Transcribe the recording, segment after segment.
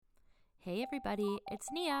Hey everybody, it's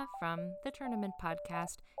Nia from the Tournament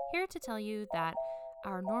Podcast, here to tell you that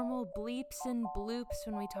our normal bleeps and bloops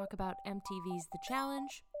when we talk about MTV's The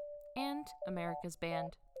Challenge and America's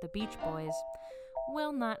Band, The Beach Boys,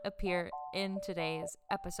 will not appear in today's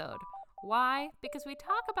episode. Why? Because we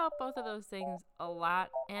talk about both of those things a lot,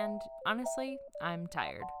 and honestly, I'm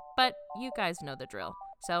tired. But you guys know the drill.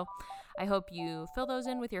 So I hope you fill those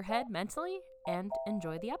in with your head mentally and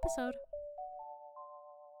enjoy the episode.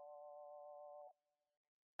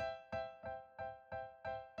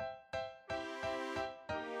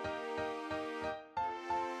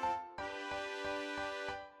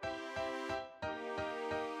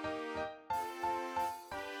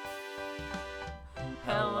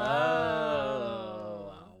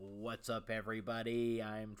 Hello. What's up, everybody?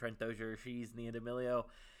 I'm Trent Dozier. She's Nia D'Amelio.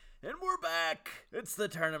 And we're back. It's the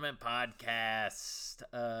Tournament Podcast.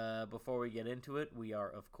 Before we get into it, we are,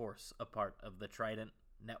 of course, a part of the Trident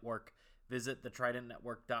Network. Visit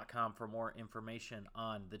thetridentnetwork.com for more information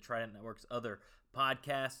on the Trident Network's other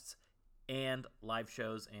podcasts and live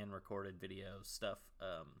shows and recorded video stuff.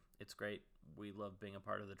 It's great. We love being a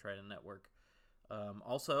part of the Trident Network.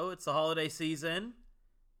 Also, it's the holiday season.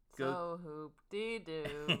 So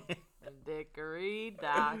hoop-dee-doo,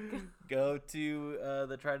 dickory-dock. Go to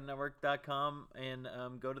thetridentnetwork.com and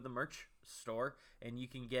go to the merch store, and you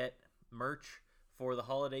can get merch for the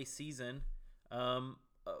holiday season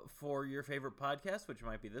for your favorite podcast, which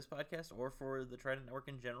might be this podcast, or for the Trident Network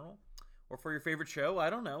in general, or for your favorite show. I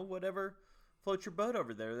don't know, whatever floats your boat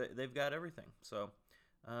over there. They've got everything. So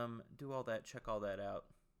do all that. Check all that out.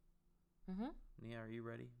 Mm-hmm. Nia, are you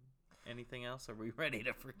ready? Anything else? Are we ready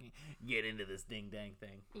to freaking get into this ding-dang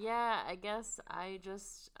thing? Yeah, I guess I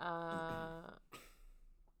just,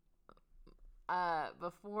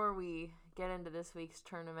 before we get into this week's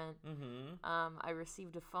tournament, I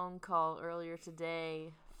received a phone call earlier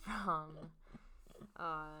today from,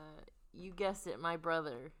 you guessed it, my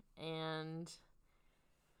brother, and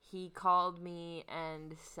he called me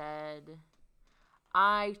and said,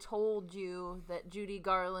 I told you that Judy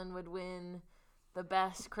Garland would win the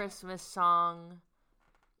best Christmas song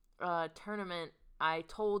tournament. I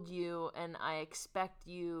told you, and I expect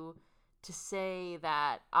you to say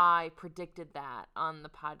that I predicted that on the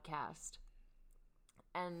podcast.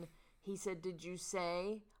 And he said, did you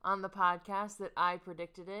say on the podcast that I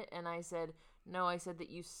predicted it? And I said, no, I said that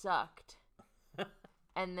you sucked.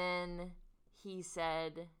 And then he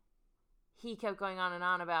said, he kept going on and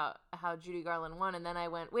on about how Judy Garland won, and then I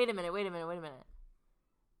went, wait a minute.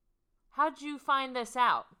 How'd you find this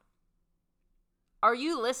out? Are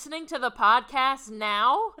you listening to the podcast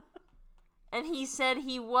now? And he said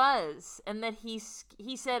he was, and that he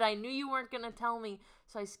said, I knew you weren't going to tell me,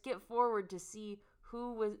 so I skipped forward to see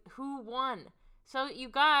who won. So you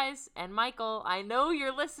guys, and Michael, I know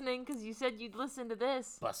you're listening because you said you'd listen to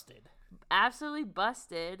this. Busted. Absolutely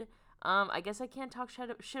busted. I guess I can't talk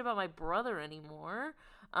shit about my brother anymore.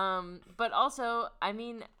 But also, I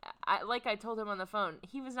mean, like I told him on the phone,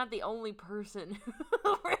 he was not the only person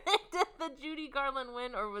who predicted the Judy Garland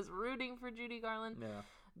win or was rooting for Judy Garland. Yeah.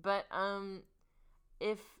 But,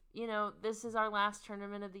 if, this is our last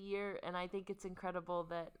tournament of the year, and I think it's incredible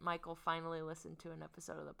that Michael finally listened to an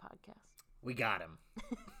episode of the podcast. We got him.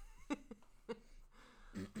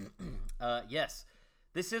 Yes.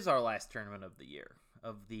 This is our last tournament of the year.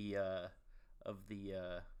 Of the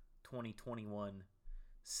 2021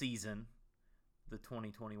 season, the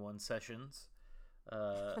 2021 sessions.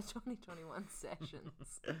 The 2021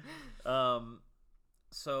 sessions.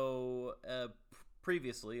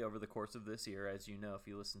 Previously, over the course of this year, as you know, if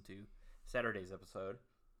you listen to Saturday's episode,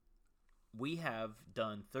 we have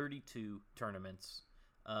done 32 tournaments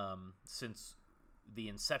since the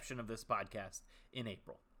inception of this podcast in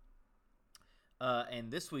April.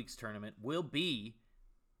 And this week's tournament will be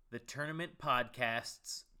the Tournament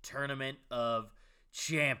Podcast's Tournament of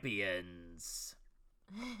Champions.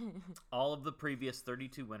 All of the previous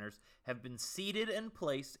 32 winners have been seeded and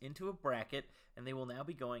placed into a bracket, and they will now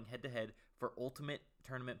be going head-to-head for Ultimate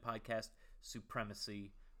Tournament Podcast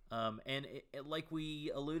Supremacy. Like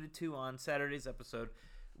we alluded to on Saturday's episode,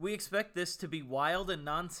 we expect this to be wild and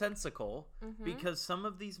nonsensical because some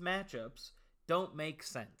of these matchups don't make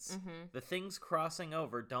sense. The things crossing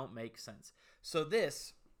over don't make sense. So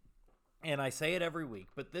this, and I say it every week,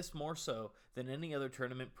 but this more so than any other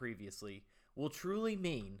tournament previously, will truly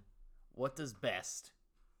mean what does best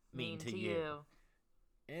mean to you.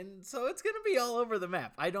 And so it's going to be all over the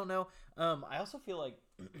map. I don't know. I also feel like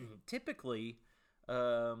typically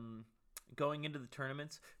going into the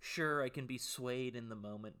tournaments, sure, I can be swayed in the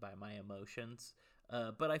moment by my emotions.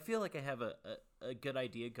 But I feel like I have a good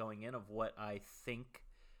idea going in of what I think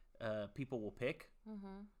people will pick,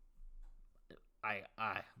 I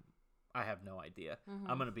have no idea.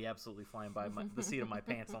 I'm gonna be absolutely flying by the seat of my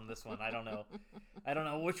pants on this one. I don't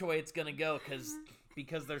know which way it's gonna go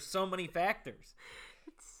because there's so many factors.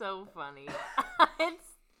 It's so funny.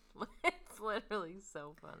 It's literally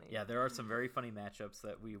so funny. Yeah, there are some very funny matchups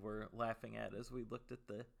that we were laughing at as we looked at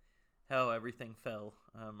how everything fell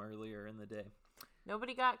earlier in the day.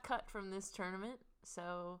 Nobody got cut from this tournament,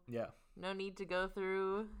 so yeah, no need to go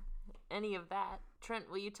through any of that. Trent,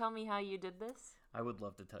 will you tell me how you did this? I would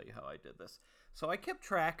love to tell you how I did this. So I kept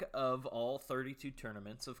track of all 32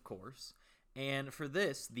 tournaments, of course, and for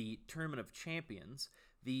this, the Tournament of Champions,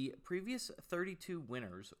 the previous 32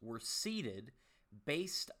 winners were seeded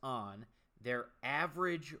based on their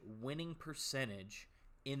average winning percentage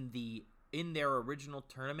in their original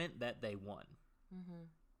tournament that they won.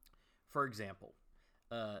 For example,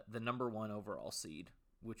 the number 1 overall seed,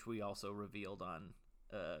 which we also revealed on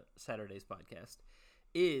Saturday's podcast,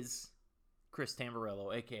 is Chris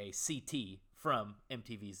Tamborello, a.k.a. CT, from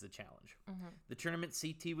MTV's The Challenge. The tournament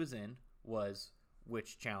CT was in was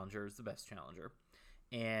which challenger is the best challenger,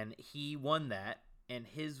 and he won that, and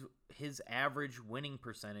his average winning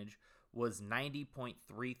percentage was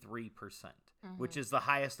 90.33%, which is the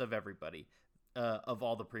highest of everybody, of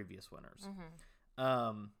all the previous winners.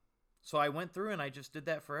 So I went through and I just did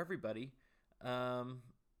that for everybody, and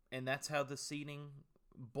that's how the seeding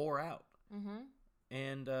bore out.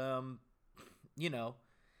 And you know,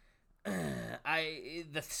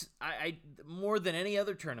 I more than any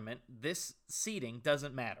other tournament, this seeding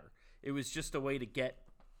doesn't matter. It was just a way to get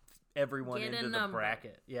everyone into the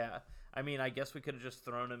bracket. Yeah. I mean, I guess we could have just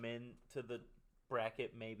thrown them into the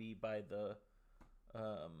bracket maybe by the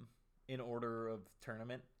in order of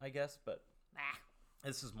tournament, I guess, but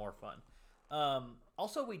this is more fun.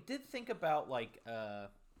 Also, we did think about like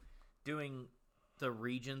doing the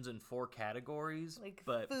regions in 4 categories, like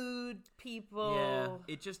but food, people. Yeah,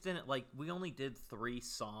 it just didn't, like, we only did 3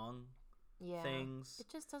 song things. It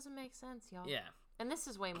just doesn't make sense, y'all. Yeah. And this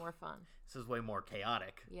is way more fun. This is way more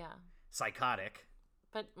chaotic. Yeah. Psychotic.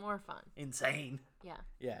 But more fun. Insane. Yeah.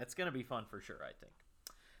 Yeah, it's going to be fun for sure, I think.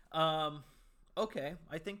 Okay,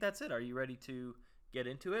 I think that's it. Are you ready to get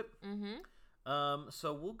into it?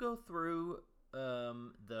 So we'll go through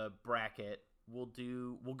the bracket. We'll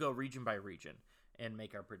go region by region and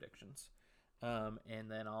make our predictions.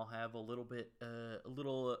 And then I'll have a little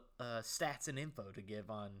stats and info to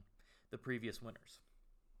give on the previous winners.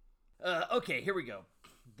 Okay, here we go.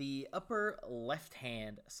 The upper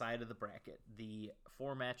left-hand side of the bracket, the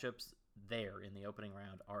 4 matchups there in the opening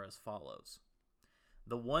round are as follows.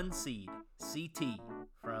 The 1 seed, CT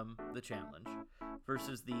from The Challenge,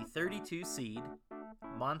 versus the 32 seed,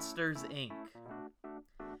 Monsters, Inc.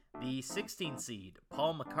 The 16 seed,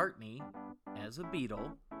 Paul McCartney as a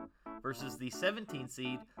Beatle, versus the 17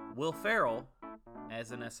 seed, Will Ferrell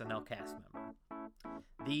as an SNL cast member.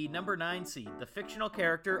 The number 9 seed, the fictional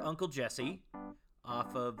character Uncle Jesse,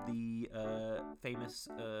 off of the famous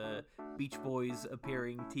Beach Boys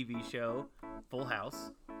appearing TV show Full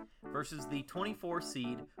House, versus the 24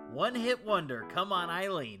 seed, one-hit wonder Come On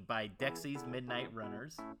Eileen by Dexy's Midnight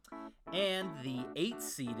Runners, and the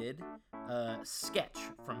 8-seeded sketch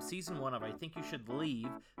from season 1 of I Think You Should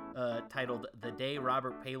Leave, titled The Day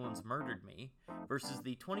Robert Palin's Murdered Me, versus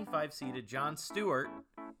the 25-seeded Jon Stewart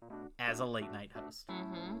as a late-night host.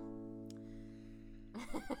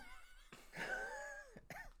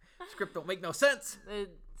 Script don't make no sense. The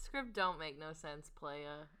script don't make no sense,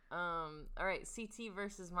 playa. All right, CT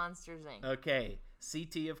versus Monsters, Inc. Okay,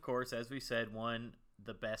 CT, of course, as we said, won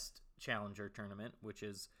the best challenger tournament, which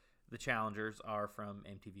is the challengers are from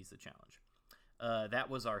MTV's The Challenge. That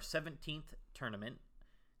was our 17th tournament.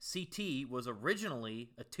 CT was originally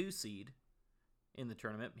a 2 seed in the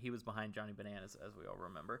tournament. He was behind Johnny Bananas, as we all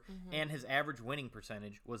remember. And his average winning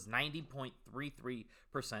percentage was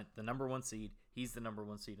 90.33%, the number 1 seed. He's the number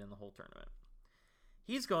 1 seed in the whole tournament.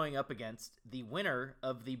 He's going up against the winner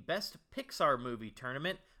of the Best Pixar Movie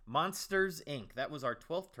tournament, Monsters, Inc. That was our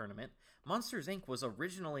 12th tournament. Monsters, Inc. was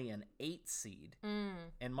originally an 8 seed.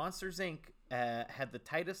 And Monsters, Inc. Had the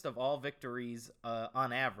tightest of all victories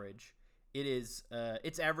on average. It is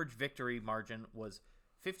its average victory margin was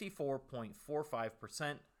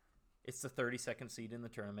 54.45%. It's the 32nd seed in the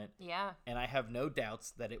tournament. Yeah. And I have no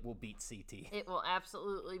doubts that it will beat CT. It will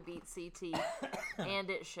absolutely beat CT, and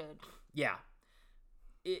it should. Yeah.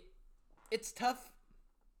 It's tough.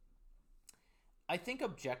 I think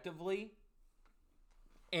objectively,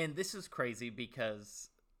 and this is crazy because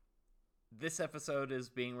this episode is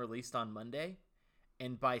being released on Monday,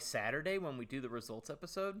 And by Saturday, when we do the results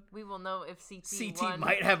episode, we will know if CT CT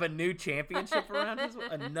might have a new championship around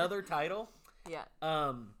another title. Yeah.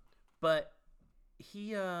 But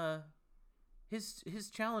he his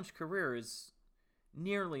challenge career is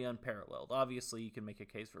nearly unparalleled. Obviously, you can make a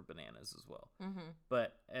case for Bananas as well. Mm-hmm.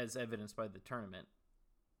 But as evidenced by the tournament,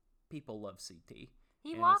 people love CT.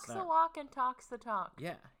 He walks the walk and talks the talk.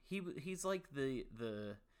 Yeah, he's like the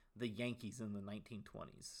Yankees in the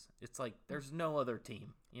 1920s. It's like there's no other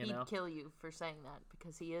team. He'd kill you for saying that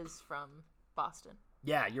because he is from Boston.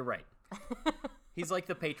 Yeah, you're right. He's like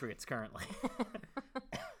the Patriots currently.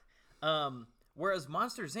 Whereas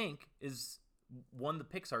Monsters Inc. won the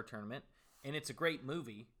Pixar tournament, and it's a great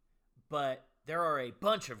movie, but there are a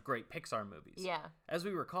bunch of great Pixar movies. Yeah. As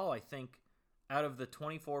we recall, I think out of the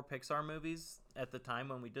 24 Pixar movies at the time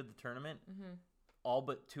when we did the tournament, all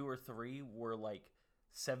but 2 or 3 were like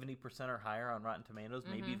 70% or higher on Rotten Tomatoes,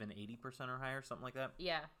 maybe even 80% or higher, something like that.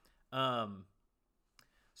 Yeah.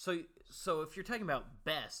 So if you're talking about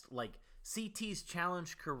best, like CT's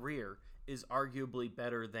challenge career is arguably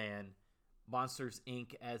better than Monsters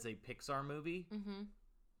Inc. as a Pixar movie. Mm-hmm.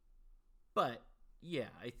 But yeah,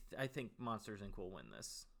 I think Monsters Inc. will win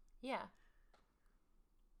this. Yeah.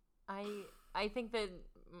 I think that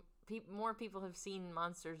more people have seen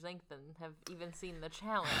Monsters Inc. than have even seen the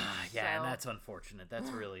challenge. Yeah, so. And that's unfortunate. That's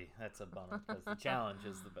a bummer because the challenge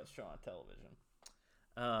is the best show on television.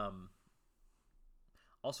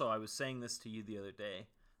 Also, I was saying this to you the other day.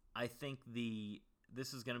 I think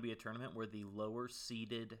this is going to be a tournament where the lower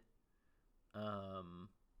seeded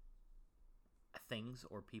things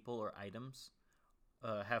or people or items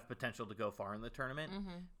have potential to go far in the tournament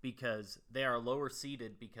because they are lower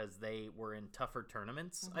seeded because they were in tougher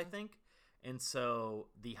tournaments, I think. And so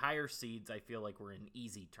the higher seeds, I feel like, were in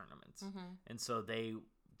easy tournaments. And so they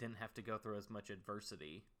didn't have to go through as much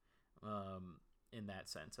adversity in that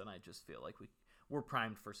sense. And I just feel like we're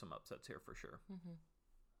primed for some upsets here for sure.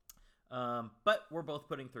 But we're both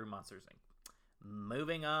putting through Monsters Inc.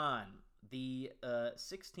 Moving on. The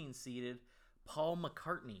 16-seeded Paul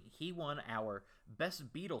McCartney. He won our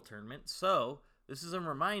Best Beatle tournament. So, this is a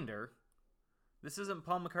reminder. This isn't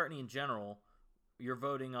Paul McCartney in general. You're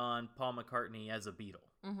voting on Paul McCartney as a Beatle,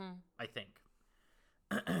 I think.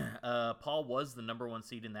 Paul was the number 1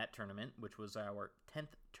 seed in that tournament, which was our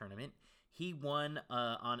 10th tournament. He won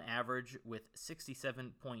on average with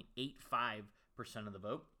 67.85% of the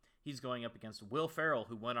vote. He's going up against Will Ferrell,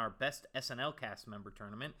 who won our Best SNL cast member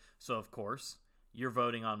tournament. So, of course, you're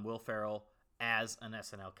voting on Will Ferrell as an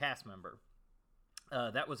SNL cast member.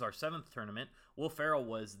 That was our 7th tournament. Will Ferrell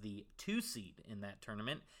was the 2 seed in that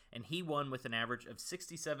tournament, and he won with an average of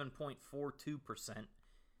 67.42%.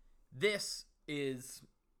 This is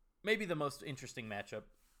maybe the most interesting matchup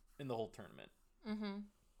in the whole tournament.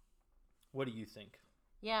 What do you think?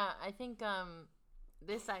 Yeah, I think I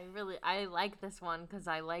like this one because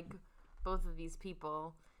I like both of these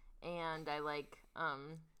people, and I like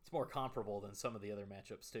it's more comparable than some of the other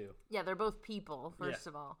matchups too. Yeah, they're both people, first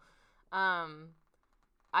of all.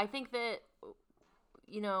 I think that,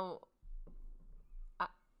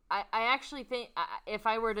 I actually think if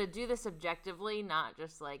I were to do this objectively, not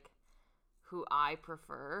just like who I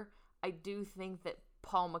prefer, I do think that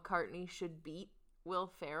Paul McCartney should beat Will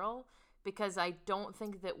Ferrell because I don't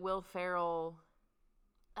think that Will Ferrell...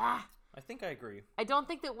 I think I agree. I don't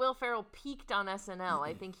think that Will Ferrell peaked on SNL.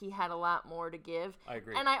 I think he had a lot more to give. I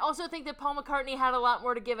agree. And I also think that Paul McCartney had a lot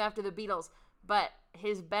more to give after the Beatles. But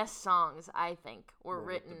his best songs, I think, were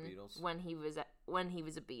written when he was a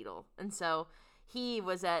Beatle. And so he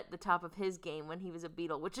was at the top of his game when he was a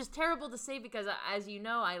Beatle, which is terrible to say because, as you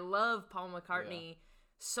know, I love Paul McCartney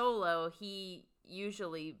solo. He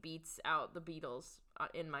usually beats out the Beatles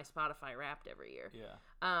in my Spotify Wrapped every year. Yeah.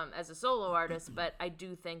 As a solo artist, but I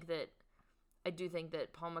do think that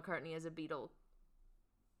Paul McCartney as a Beatle.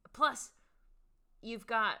 Plus, you've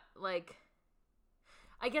got like,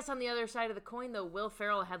 I guess on the other side of the coin though, Will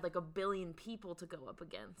Ferrell had like 1 billion people to go up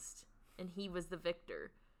against, and he was the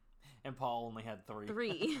victor. And Paul only had 3.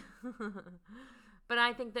 3. But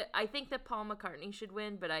I think that Paul McCartney should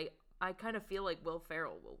win, but I kind of feel like Will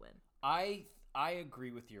Ferrell will win. I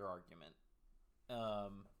agree with your argument.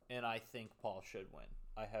 And I think Paul should win.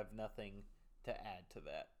 I have nothing to add to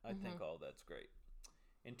that. I think all that's great.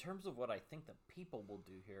 In terms of what I think the people will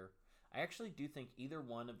do here, I actually do think either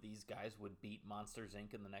one of these guys would beat Monsters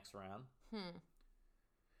Inc. in the next round.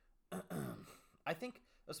 I think,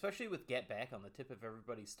 especially with Get Back on the tip of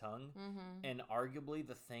everybody's tongue, and arguably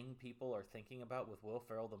the thing people are thinking about with Will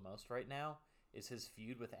Ferrell the most right now is his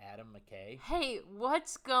feud with Adam McKay. Hey,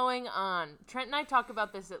 what's going on? Trent and I talk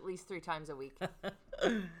about this at least 3 times a week.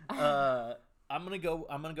 I'm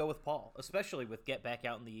gonna go with Paul, especially with Get Back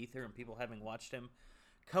Out in the Ether and people having watched him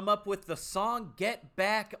come up with the song Get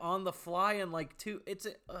Back on the fly in like it's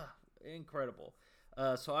incredible.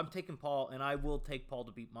 So I'm taking Paul, and I will take Paul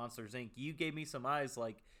to beat Monsters Inc. You gave me some eyes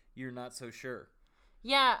like you're not so sure.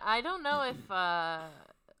 Yeah, I don't know if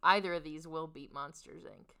either of these will beat Monsters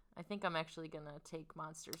Inc. I think I'm actually going to take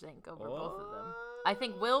Monsters Inc. over both of them. I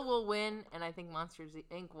think will win, and I think Monsters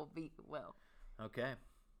Inc. will beat Will. Okay.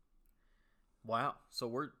 Wow. So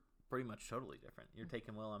we're pretty much totally different. You're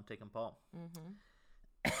taking Will, I'm taking Paul. Mm-hmm.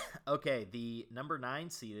 Okay, the number 9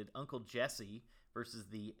 seeded Uncle Jesse versus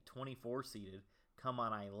the 24 seeded Come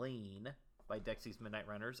On Eileen by Dexy's Midnight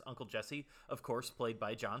Runners. Uncle Jesse, of course, played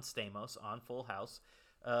by John Stamos on Full House.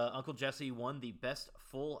 Uncle Jesse won the Best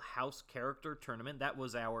Full House Character Tournament. That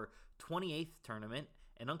was our 28th tournament,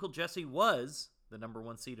 and Uncle Jesse was the number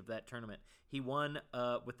 1 seed of that tournament. He won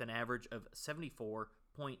with an average of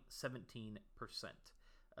 74.17%.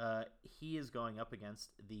 He is going up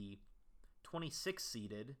against the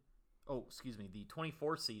 26-seeded... the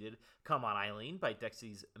 24-seeded Come On Eileen by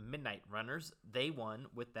Dexy's Midnight Runners. They won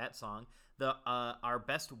with that song. Our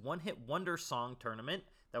Best One-Hit Wonder Song Tournament,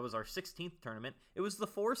 that was our 16th tournament. It was the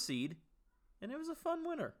 4 seed, and it was a fun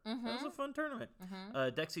winner. Mm-hmm. It was a fun tournament.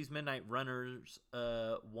 Mm-hmm. Dexy's Midnight Runners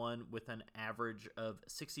won with an average of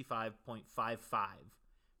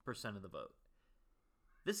 65.55% of the vote.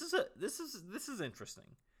 This is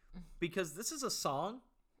interesting because this is a song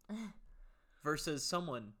versus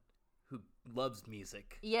someone who loves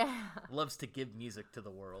music. Yeah. Loves to give music to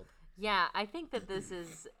the world. Yeah, I think that this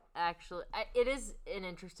is actually... it is an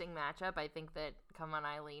interesting matchup. I think that Come On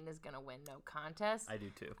Eileen is going to win no contest. I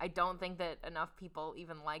do too. I don't think that enough people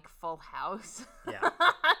even like Full House. Yeah.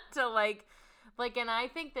 to and I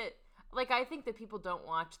think that people don't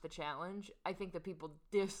watch the challenge. I think that people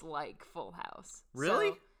dislike Full House. Really?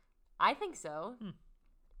 So, I think so.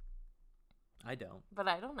 I don't. But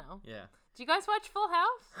I don't know. Yeah. Do you guys watch Full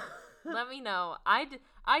House? Let me know. I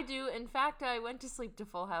do. In fact, I went to sleep to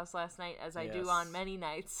Full House last night, as I do on many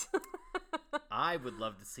nights. I would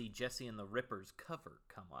love to see Jesse and the Rippers cover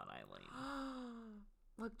Come On Eileen.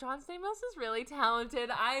 Look, John Stamos is really talented.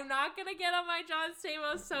 I'm not going to get on my John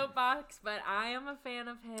Stamos soapbox, but I am a fan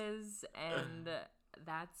of his, and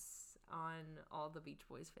that's on all the Beach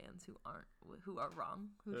Boys fans who are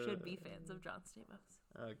wrong, who should be fans of John Stamos.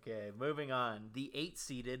 Okay, moving on. The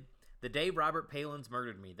 8-seeded The Day Robert Palin's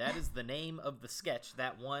Murdered Me. That is the name of the sketch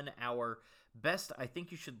that won our Best I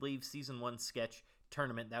Think You Should Leave Season 1 sketch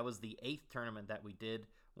tournament. That was the 8th tournament that we did,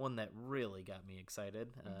 one that really got me excited,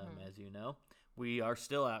 as you know. We are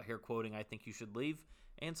still out here quoting I Think You Should Leave,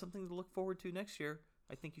 and something to look forward to next year,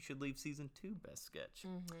 I Think You Should Leave Season 2 Best Sketch.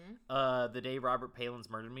 The Day Robert Palin's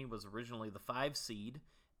Murdered Me was originally the 5 seed,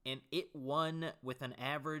 and it won with an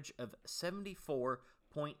average of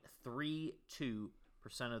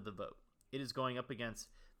 74.32% of the vote. It is going up against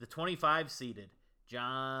the 25-seeded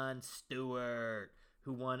Jon Stewart,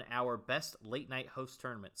 who won our Best Late Night Host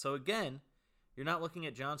Tournament. So again, you're not looking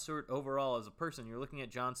at Jon Stewart overall as a person. You're looking at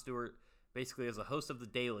Jon Stewart basically as a host of The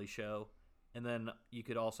Daily Show, and then you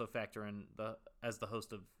could also factor in as the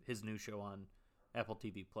host of his new show on Apple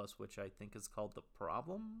TV Plus, which I think is called The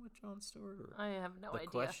Problem with Jon Stewart. Or I have no idea. The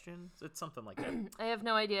Question? It's something like that. I have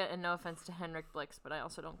no idea, and no offense to Henrik Blix, but I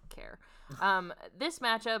also don't care. This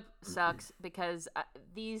matchup sucks because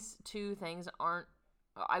these two things aren't...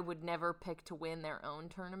 I would never pick to win their own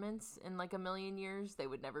tournaments in like a million years. They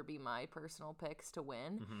would never be my personal picks to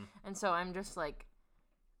win. And so I'm just like,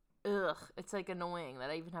 ugh, it's like annoying that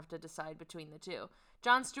I even have to decide between the two.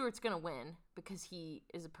 Jon Stewart's going to win because he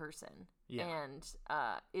is a person and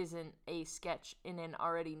isn't a sketch in an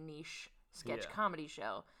already niche sketch comedy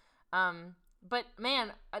show. But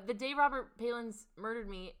man, The Day Robert Palin's Murdered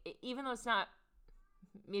Me, even though it's not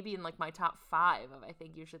maybe in like my top 5 of I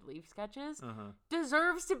Think You Should Leave sketches,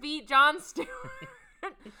 deserves to beat Jon Stewart.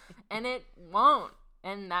 And it won't.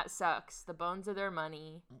 And that sucks. The bones of their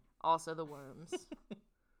money, also the worms.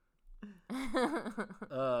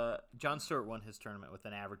 Jon Stewart won his tournament with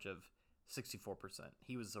an average of 64%.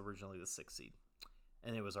 He was originally the 6th seed,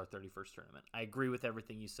 and it was our 31st tournament. I agree with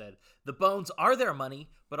everything you said. The bones are their money,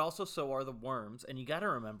 but also so are the worms, and you got to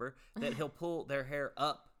remember that he'll pull their hair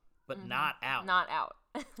up, but not out. Not out.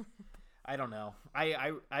 I don't know.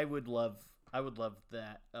 I would love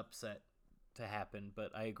that upset to happen,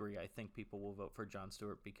 but I agree. I think people will vote for Jon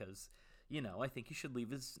Stewart because, I think he should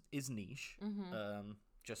leave his niche.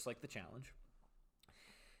 Just like the challenge.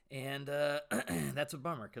 And that's a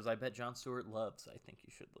bummer because I bet Jon Stewart loves I Think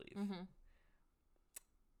You Should Leave.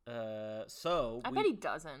 I bet he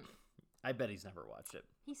doesn't. I bet he's never watched it.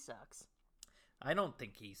 He sucks. I don't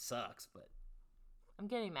think he sucks, but I'm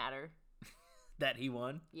getting madder. That he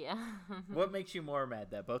won? Yeah. What makes you more mad?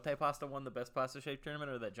 That Bowtie Pasta won the best pasta shaped tournament,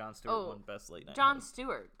 or that Jon Stewart won best late night? Jon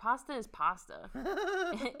Stewart. Pasta is pasta.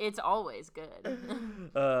 It's always good.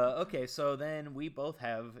 Okay, so then we both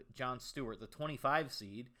have Jon Stewart, the 25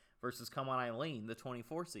 seed, versus Come On Eileen, the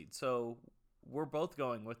 24 seed. So we're both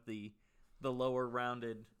going with the lower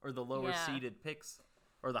rounded, or the lower seeded picks,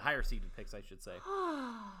 or the higher seeded picks, I should say.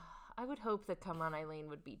 I would hope that Come On Eileen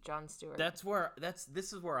would beat Jon Stewart. This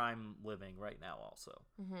is where I'm living right now also.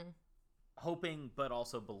 Mm-hmm. Hoping, but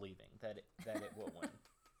also believing that it will win.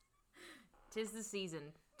 'Tis the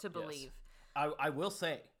season to believe. Yes. I will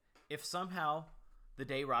say, if somehow The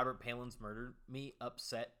Day Robert Palin's Murdered Me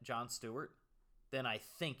upset Jon Stewart, then I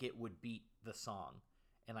think it would beat the song,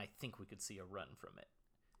 and I think we could see a run from it.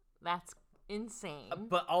 That's insane.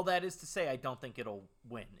 But all that is to say, I don't think it'll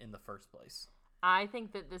win in the first place. I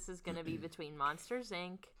think that this is going to be between Monsters,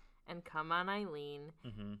 Inc. and Come On Eileen,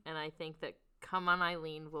 and I think that Come On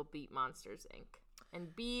Eileen will beat Monsters, Inc.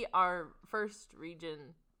 and be our first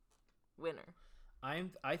region winner.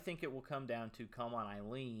 I think it will come down to Come On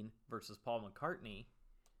Eileen versus Paul McCartney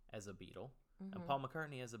as a Beatle, and Paul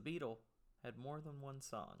McCartney as a Beatle had more than one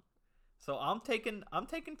song. So I'm taking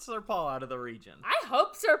Sir Paul out of the region. I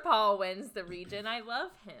hope Sir Paul wins the region. I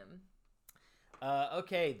love him.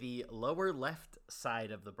 Okay, the lower left side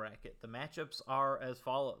of the bracket. The matchups are as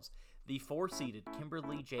follows. The 4-seeded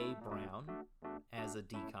Kimberly J. Brown as a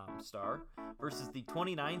DCOM star versus the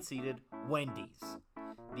 29-seeded Wendy's.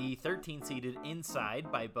 The 13-seeded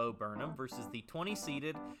Inside by Bo Burnham versus the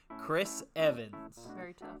 20-seeded Chris Evans.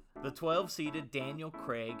 Very tough. The 12-seeded Daniel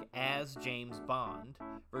Craig as James Bond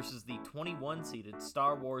versus the 21-seeded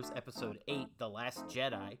Star Wars Episode 8, The Last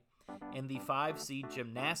Jedi. And the 5-seed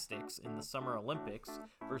Gymnastics in the Summer Olympics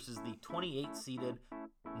versus the 28-seeded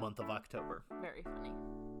Month of October. Very funny.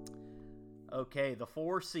 Okay, the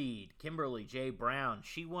 4-seed Kimberly J. Brown.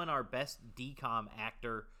 She won our Best DCOM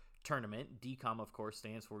Actor tournament. DCOM, of course,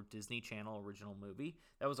 stands for Disney Channel Original Movie.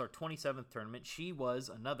 That was our 27th tournament. She was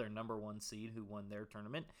another number 1 seed who won their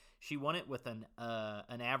tournament. She won it with an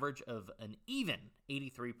average of an even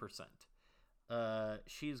 83%.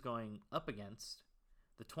 She is going up against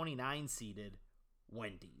the 29-seeded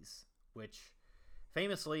Wendy's, which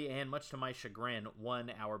famously, and much to my chagrin,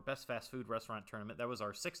 won our Best Fast Food Restaurant tournament. That was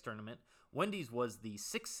our 6th tournament. Wendy's was the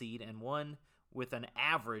 6th seed and won with an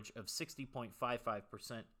average of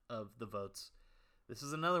 60.55% of the votes. This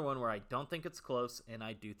is another one where I don't think it's close, and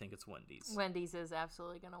I do think it's Wendy's. Wendy's is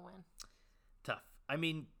absolutely going to win. Tough. I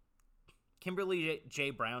mean, Kimberly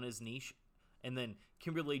J. Brown is niche, and then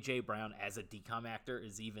Kimberly J. Brown as a DCOM actor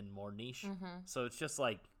is even more niche. So it's just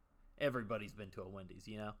like everybody's been to a Wendy's,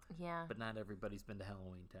 you know? Yeah. But not everybody's been to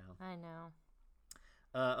Halloween Town. I know.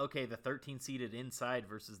 Okay, the 13-seeded Inside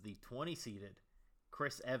versus the 20-seeded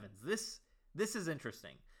Chris Evans. This is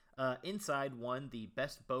interesting. Inside won the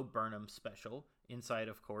Best Bo Burnham special. Inside,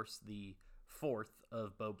 of course, the 4th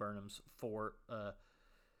of Bo Burnham's 4,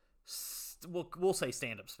 we'll say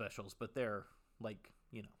stand-up specials, but they're like,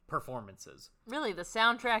 you know, performances. Really, the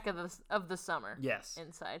soundtrack of the summer. Yes.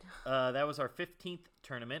 Inside. That was our 15th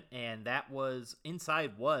tournament, and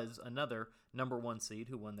Inside was another number 1 seed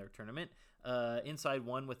who won their tournament. Inside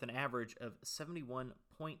won with an average of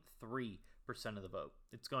 71.3% of the vote.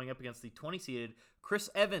 It's going up against the 20-seeded Chris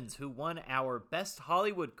Evans, who won our Best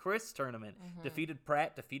Hollywood Chris tournament, defeated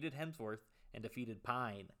Pratt, defeated Hemsworth, and defeated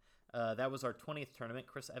Pine. That was our 20th tournament.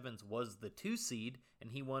 Chris Evans was the 2 seed,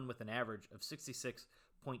 and he won with an average of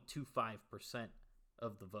 66.25%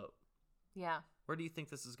 of the vote. Yeah. Where do you think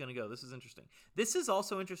this is going to go? This is interesting. This is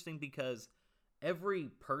also interesting because every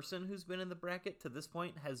person who's been in the bracket to this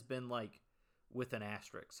point has been like with an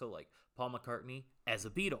asterisk. So like Paul McCartney as a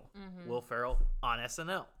Beatle, Will Ferrell on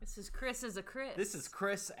SNL. This is Chris as a Chris. This is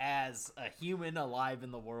Chris as a human alive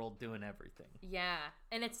in the world doing everything. Yeah,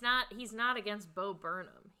 and he's not against Bo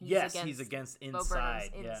Burnham. He's against Inside. Bo Burnham's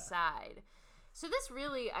Inside. So this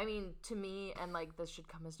really, I mean, to me, and like this should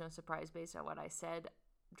come as no surprise based on what I said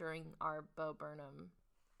during our Bo Burnham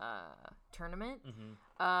tournament.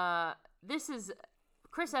 This is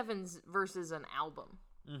Chris Evans versus an album.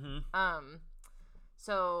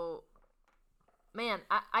 So, man,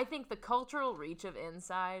 I think the cultural reach of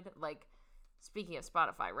Inside, like, speaking of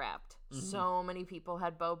Spotify Wrapped, so many people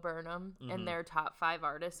had Bo Burnham in their top 5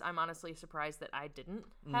 artists. I'm honestly surprised that I didn't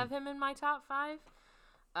have him in my top 5.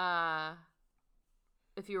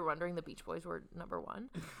 If you were wondering, the Beach Boys were number 1.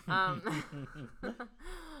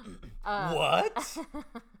 What?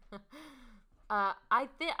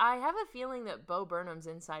 I have a feeling that Bo Burnham's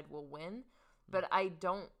Inside will win, but I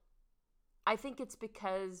think it's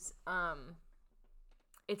because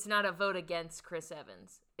it's not a vote against Chris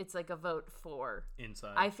Evans. It's like a vote for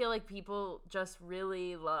Inside. I feel like people just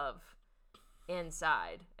really love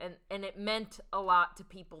Inside, and it meant a lot to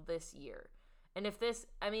people this year. And if this,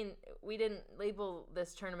 I mean, we didn't label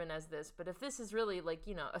this tournament as this, but if this is really like,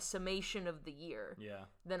 you know, a summation of the year,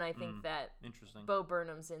 then I think that interesting. Bo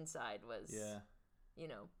Burnham's Inside was, you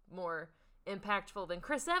know, more impactful than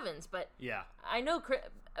Chris Evans. But I know,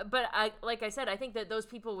 but like I said, I think that those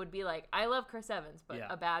people would be like, I love Chris Evans, but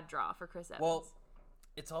a bad draw for Chris Evans. Well,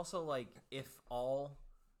 it's also like if all,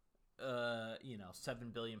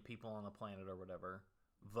 7 billion people on the planet or whatever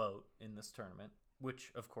vote in this tournament,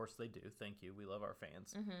 which of course they do. Thank you. We love our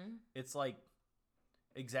fans. Mm-hmm. It's like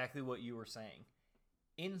exactly what you were saying.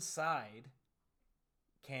 Inside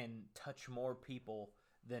can touch more people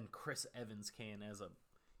than Chris Evans can as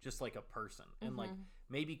just like a person. And like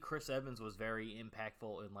maybe Chris Evans was very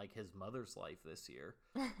impactful in like his mother's life this year,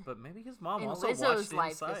 but maybe his mom also Lizzo's watched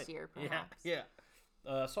life Inside this year, perhaps. Yeah.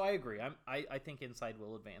 So I agree. I think Inside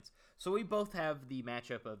will advance. So we both have the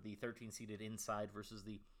matchup of the 13-seeded Inside versus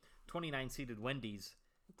the 29-seeded Wendy's.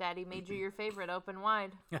 Daddy made you your favorite, open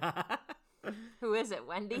wide. Who is it,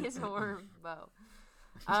 Wendy's or Bo?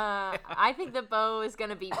 I think that Bo is going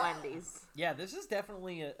to beat Wendy's. Yeah, this is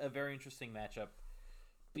definitely a very interesting matchup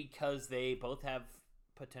because they both have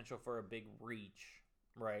potential for a big reach,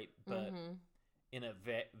 right? But in a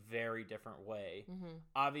very different way.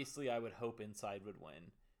 Obviously, I would hope Inside would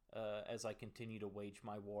win as I continue to wage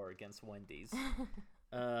my war against Wendy's.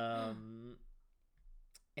 And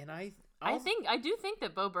I do think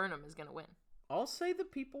that Bo Burnham is going to win. I'll say the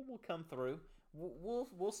people will come through.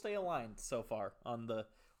 We'll stay aligned so far on the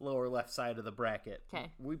lower left side of the bracket.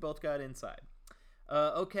 Okay. We both got Inside.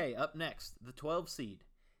 Okay, up next, the 12 seed,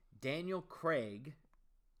 Daniel Craig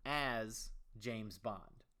as James Bond.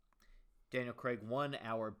 Daniel Craig won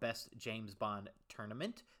our Best James Bond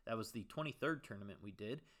tournament. That was the 23rd tournament we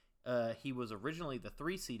did. He was originally the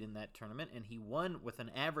 3 seed in that tournament, and he won with an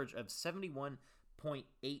average of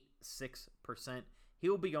 71.86%. He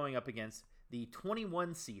will be going up against the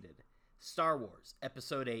 21-seeded Star Wars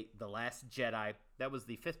Episode 8, The Last Jedi. That was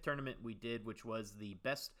the 5th tournament we did, which was the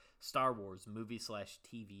best Star Wars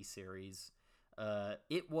movie/TV series.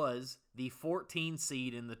 It was the 14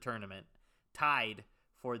 seed in the tournament, tied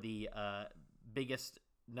for the biggest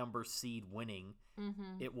number seed winning.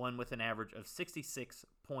 It won with an average of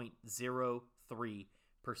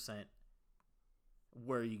 66.03%.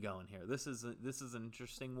 Where are you going here? This is an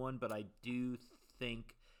interesting one, but I do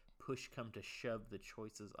think push come to shove, the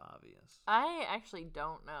choice is obvious. I actually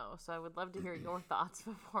don't know, so I would love to hear your thoughts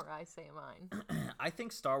before I say mine. I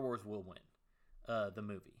think Star Wars will win the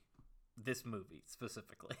movie. This movie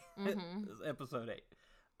specifically. Episode 8.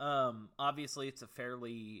 Obviously, it's a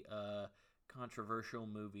fairly controversial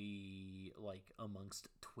movie, like amongst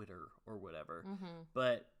Twitter or whatever.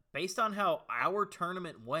 But based on how our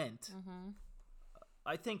tournament went,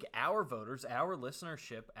 I think our voters, our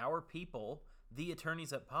listenership, our people, the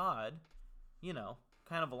attorneys at Pod,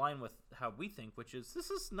 kind of align with how we think, which is this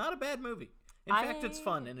is not a bad movie. In fact, it's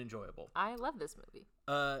fun and enjoyable. I love this movie.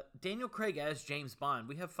 Daniel Craig as James Bond.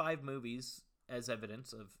 We have 5 movies as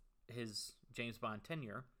evidence of his James Bond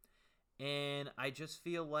tenure. And I just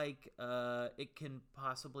feel like it can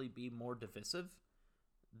possibly be more divisive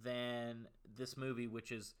than this movie,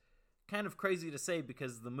 which is kind of crazy to say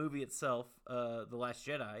because the movie itself, The Last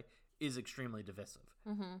Jedi, is extremely divisive.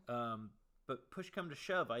 But push come to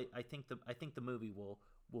shove, I think the movie will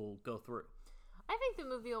go through. I think the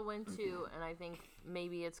movie will win too, and I think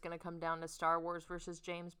maybe it's going to come down to Star Wars versus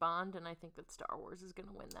James Bond, and I think that Star Wars is going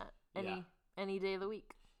to win that any day of the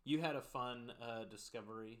week. You had a fun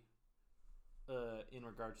discovery in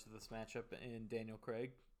regards to this matchup in Daniel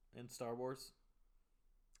Craig and Star Wars.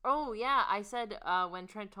 Oh, yeah. I said, when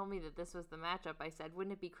Trent told me that this was the matchup, I said,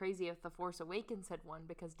 wouldn't it be crazy if The Force Awakens had won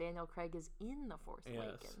because Daniel Craig is in The Force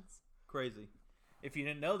Awakens? Crazy. If you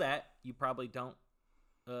didn't know that, you probably don't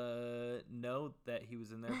know that he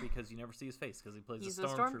was in there because you never see his face because he plays he's a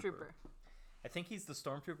Stormtrooper. I think he's the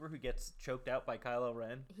Stormtrooper who gets choked out by Kylo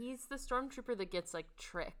Ren. He's the Stormtrooper that gets, like,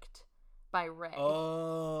 tricked by Rey.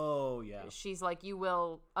 Oh, yeah. She's like, you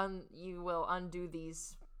will undo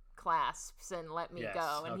these clasps and let me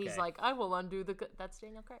go. And he's like, I will undo that's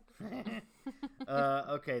Daniel Craig.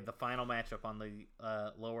 Okay, the final matchup on the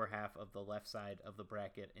lower half of the left side of the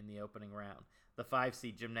bracket in the opening round. The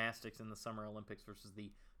 5-seed Gymnastics in the Summer Olympics versus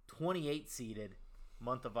the 28-seeded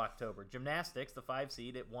month of October. Gymnastics, the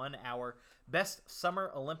 5-seed, it won our Best Summer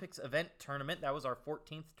Olympics Event Tournament. That was our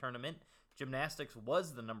 14th tournament. Gymnastics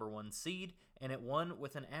was the number 1 seed, and it won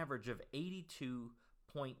with an average of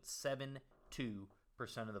 82.72%.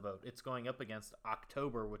 of the vote. It's going up against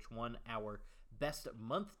October, which won our Best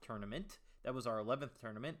Month tournament. That was our 11th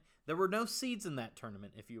tournament. There were no seeds in that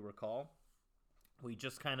tournament, if you recall. We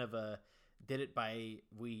just kind of did it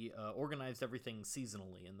we organized everything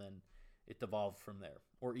seasonally, and then it evolved from there,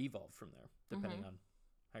 depending on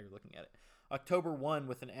how you're looking at it. October won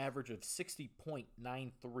with an average of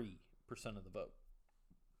 60.93% of the vote.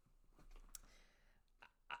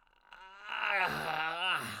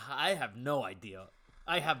 I have no idea.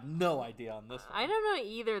 On this one. I don't know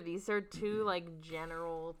either. These are two like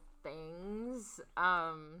general things.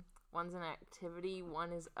 One's an activity,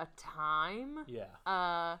 one is a time.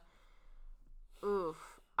 Yeah. Oof.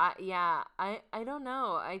 I don't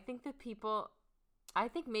know. I think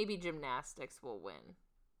maybe gymnastics will win.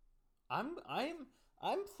 I'm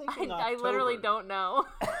thinking October. I literally don't know.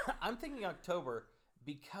 I'm thinking October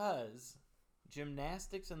because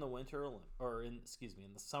gymnastics in the in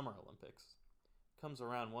the Summer Olympics comes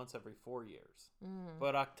around once every 4 years.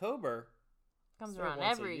 But October comes around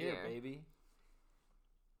every year, baby.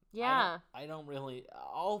 Yeah. I don't really.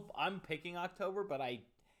 I'm picking October, but I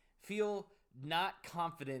feel not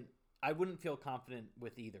confident. I wouldn't feel confident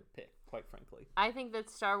with either pick, quite frankly. I think that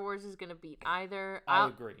Star Wars is going to beat either. I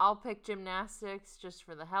agree. I'll pick gymnastics just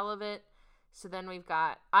for the hell of it. So then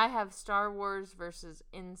I have Star Wars versus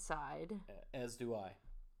Inside. As do I.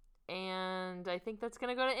 And I think that's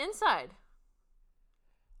going to go to Inside.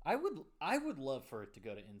 I would love for it to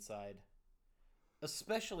go to Inside.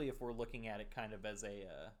 Especially if we're looking at it kind of as a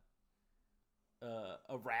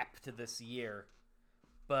wrap to this year.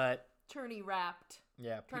 But Tourney wrapped.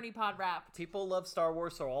 Yeah. Tourney pod wrapped. People love Star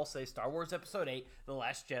Wars, so I'll say Star Wars Episode 8, The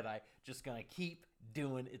Last Jedi, just gonna keep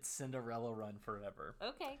doing its Cinderella run forever.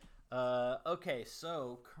 Okay. Okay,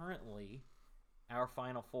 so currently, our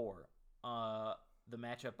final four, the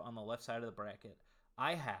matchup on the left side of the bracket,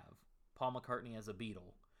 I have Paul McCartney as a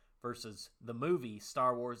Beatle versus the movie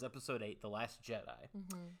Star Wars Episode 8, The Last Jedi.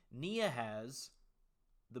 Mm-hmm. Nia has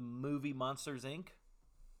the movie Monsters, Inc.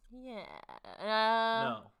 Yeah.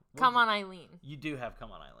 No. Come On Eileen. You do have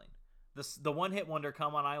Come On Eileen. The one-hit wonder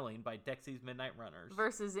Come On Eileen by Dexy's Midnight Runners.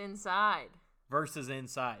 Versus Inside by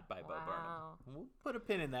Bo Burnham. We'll put a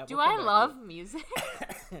pin in that. Do I love music?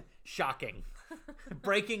 Shocking.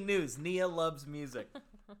 Breaking news. Nia loves music.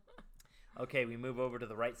 Okay, we move over to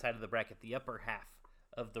the right side of the bracket, the upper half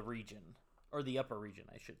of the region. Or the upper region,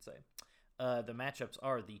 I should say. The matchups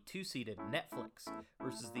are the 2-seeded Netflix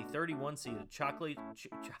versus the 31-seeded chocolate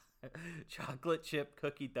chip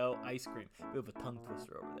cookie dough ice cream. We have a tongue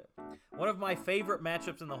twister over there. One of my favorite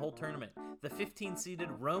matchups in the whole tournament, the 15-seeded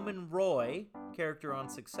Roman Roy, character on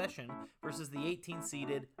Succession, versus the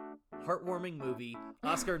 18-seeded heartwarming movie,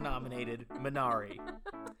 Oscar-nominated Minari.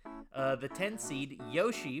 The 10-seed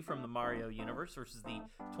Yoshi from the Mario universe versus the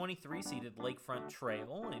 23-seeded Lakefront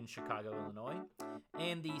Trail in Chicago, Illinois.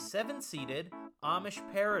 And the 7-seeded Amish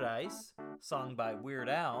Paradise, sung by Weird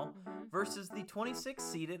Al, versus the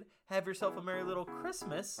 26-seeded Have Yourself a Merry Little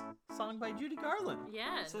Christmas, sung by Judy Garland.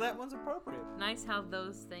 Yeah. So that one's appropriate. Nice how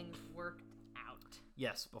those things worked out.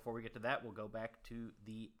 Yes, before we get to that, we'll go back to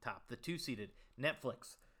the top. The 2-seeded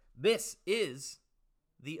Netflix. This is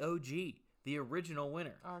the OG. The original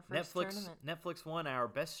winner. Our first tournament. Netflix won our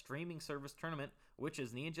best streaming service tournament, which,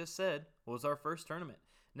 as Nia just said, was our first tournament.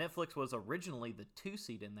 Netflix was originally the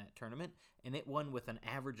 2-seed in that tournament, and it won with an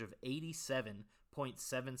average of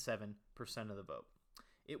 87.77% of the vote.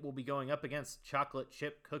 It will be going up against Chocolate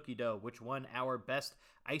Chip Cookie Dough, which won our best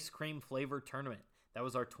ice cream flavor tournament. That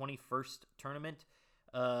was our 21st tournament.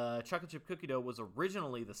 Chocolate Chip Cookie Dough was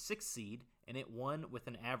originally the 6th seed, and it won with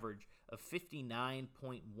an average of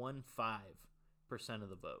 59.15% of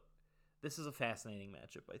the vote. This is a fascinating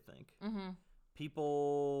matchup, I think. Mm-hmm.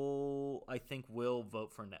 People, I think, will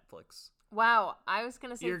vote for Netflix. Wow, I was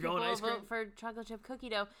going to say You're people going will ice cream? vote for Chocolate Chip Cookie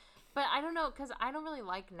Dough, but I don't know, because I don't really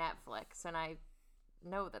like Netflix, and I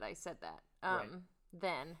know that I said that. Right.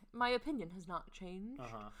 Then, my opinion has not changed.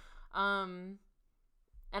 Uh-huh.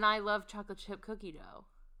 And I love Chocolate Chip Cookie Dough.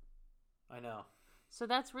 I know. So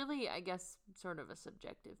that's really, I guess, sort of a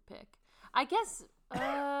subjective pick. I guess,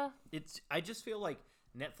 I just feel like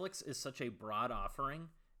Netflix is such a broad offering,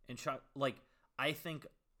 and I think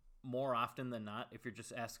more often than not, if you're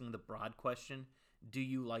just asking the broad question, do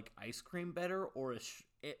you like ice cream better or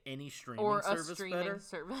any streaming service better?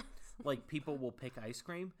 Like, people will pick ice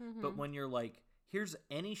cream, but when you're like, here's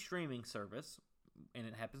any streaming service, and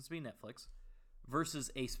it happens to be Netflix, versus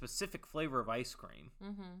a specific flavor of ice cream,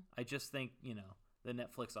 I just think, the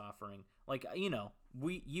Netflix offering, like,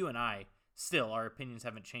 you and I, still, our opinions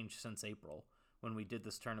haven't changed since April when we did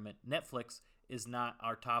this tournament. Netflix is not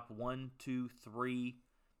our top 1, 2, 3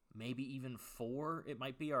 maybe even 4. It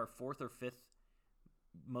might be our 4th or 5th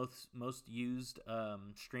most used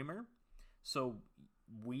streamer. So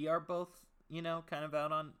we are both, kind of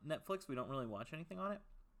out on Netflix. We don't really watch anything on it.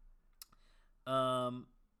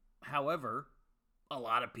 However, a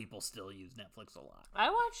lot of people still use Netflix a lot. I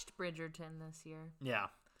watched Bridgerton this year. Yeah.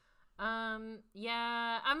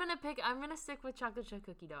 Yeah, I'm gonna stick with chocolate chip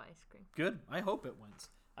cookie dough ice cream. Good. I hope it wins.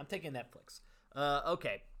 I'm taking Netflix.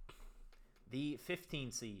 Okay. The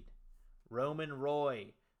 15 seed, Roman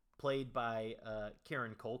Roy, played by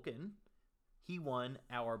Kieran Culkin. He won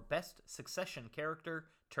our Best Succession Character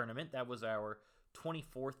tournament. That was our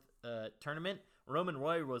 24th tournament. Roman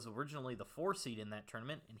Roy was originally the 4 seed in that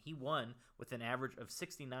tournament, and he won with an average of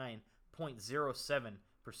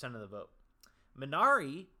 69.07% of the vote.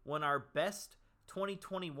 Minari won our Best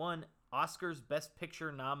 2021 Oscars Best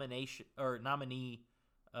Picture nominee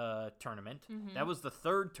tournament. Mm-hmm. That was the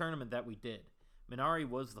 3rd tournament that we did. Minari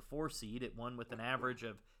was the 4 seed. It won with an average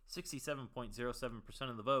of 67.07%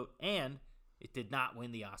 of the vote, and it did not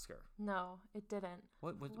win the Oscar. No, it didn't.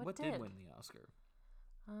 What did win the Oscar?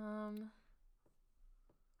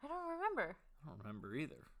 I don't remember. I don't remember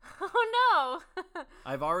either. Oh no!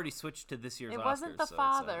 I've already switched to this year's Oscars. It wasn't The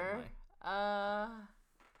Father.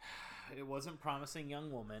 It wasn't Promising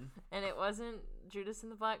Young Woman. And it wasn't Judas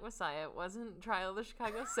and the Black Messiah. It wasn't Trial of the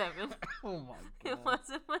Chicago 7. Oh my god. It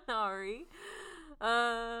wasn't Minari.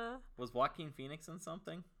 Was Joaquin Phoenix in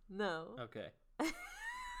something? No. Okay.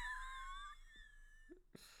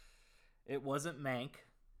 It wasn't Mank.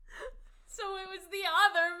 So it was the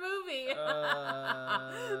other movie.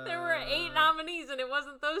 There were 8 nominees and it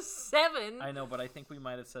wasn't those 7. I know, but I think we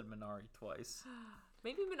might have said Minari twice.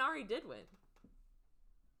 Maybe Minari did win.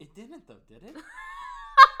 It didn't, though, did it?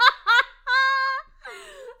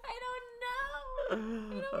 I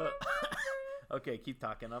don't know. Okay, keep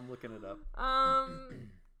talking. I'm looking it up.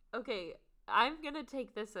 Okay, I'm going to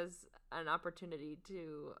take this as an opportunity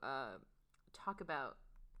to talk about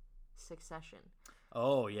Succession.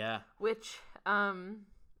 Oh, yeah. Which,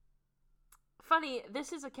 funny,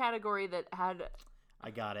 this is a category that had... I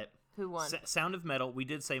got it. Who won? Sound of Metal. We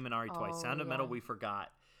did say Minari twice. Sound of Metal, we forgot.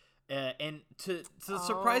 And to the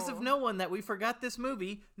surprise of no one that we forgot this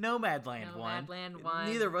movie, Nomadland won. Nomadland won.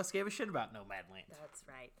 Neither of us gave a shit about Nomadland. That's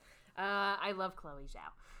right. I love Chloe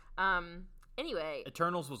Zhao. Anyway.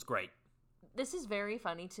 Eternals was great. This is very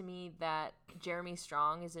funny to me that Jeremy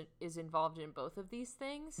Strong is involved in both of these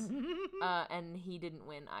things, and he didn't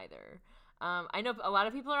win either. I know a lot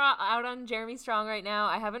of people are out on Jeremy Strong right now.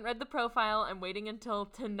 I haven't read the profile. I'm waiting until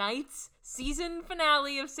tonight's season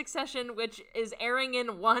finale of Succession, which is airing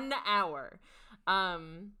in 1 hour.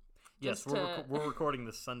 Yes, we're recording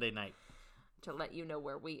this Sunday night. To let you know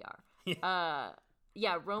where we are.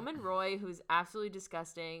 Yeah, Roman Roy, who's absolutely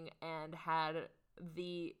disgusting and had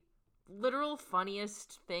the literal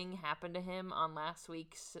funniest thing happen to him on last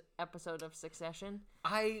week's episode of Succession.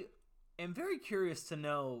 I am very curious to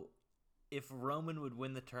know if Roman would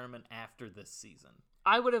win the tournament after this season.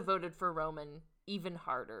 I would have voted for Roman even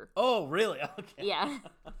harder. Oh, really? Okay. Yeah.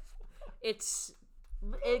 It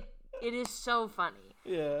is so funny.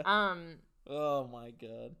 Yeah. Oh my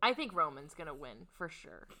god. I think Roman's gonna win for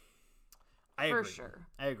sure. I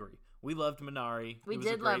agree. We loved Minari. We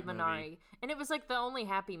did love Minari. And it was like the only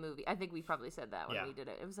happy movie. I think we probably said that when we did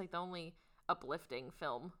it. It was like the only uplifting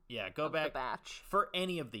film. Yeah, go back. The batch. For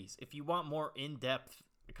any of these. If you want more in-depth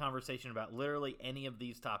conversation about literally any of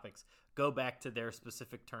these topics, go back to their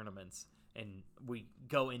specific tournaments and we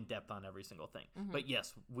go in depth on every single thing. Mm-hmm. But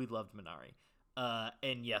yes, we loved Minari.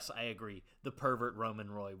 And yes, I agree. The pervert Roman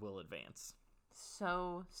Roy will advance.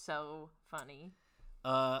 So funny.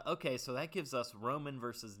 Okay, so that gives us Roman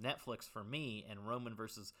versus Netflix for me and Roman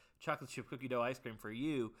versus chocolate chip cookie dough ice cream for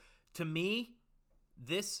you. To me,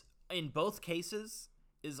 this, in both cases,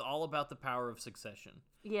 is all about the power of Succession.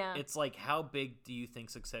 Yeah. It's like, how big do you think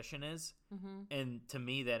Succession is? Mm-hmm. And to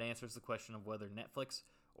me, that answers the question of whether Netflix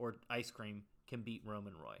or ice cream can beat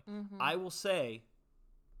Roman Roy. Mm-hmm. I will say,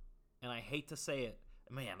 and I hate to say it,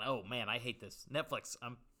 man, I hate this. Netflix,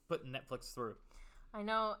 I'm putting Netflix through. I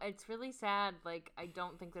know, it's really sad. Like, I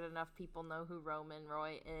don't think that enough people know who Roman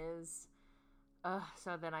Roy is.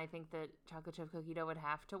 So then I think that chocolate chip cookie dough would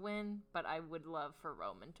have to win, but I would love for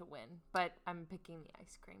Roman to win. But I'm picking the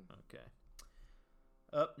ice cream. Okay.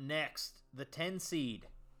 Up next, the 10 seed.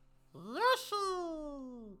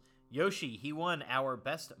 Yoshi, he won our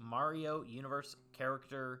Best Mario Universe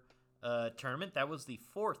Character tournament. That was the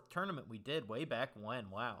 4th tournament we did way back when.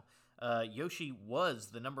 Wow. Yoshi was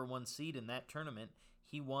the number 1 seed in that tournament.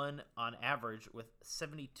 He won on average with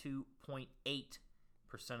 72.8%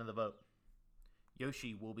 of the vote.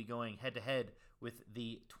 Yoshi will be going head-to-head with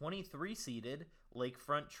the 23-seeded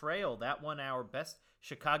Lakefront Trail. That won our Best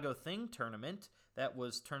Chicago Thing tournament. That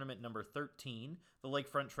was tournament number 13. The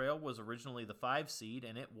Lakefront Trail was originally the 5 seed,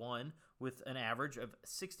 and it won with an average of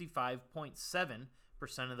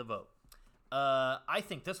 65.7% of the vote. I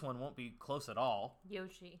think this one won't be close at all.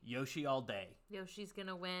 Yoshi all day. Yoshi's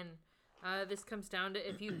gonna win. This comes down to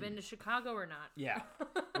if you've been to Chicago or not. Yeah,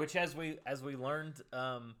 which as we learned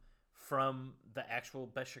from the actual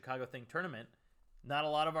Best Chicago Thing tournament, not a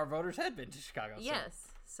lot of our voters had been to Chicago. Yes,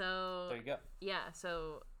 so there you go. Yeah,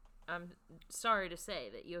 so I'm sorry to say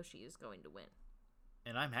that Yoshi is going to win.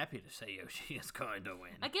 And I'm happy to say Yoshi is going to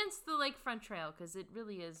win against the Lakefront Trail because it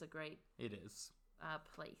really is a great. It is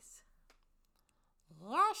place.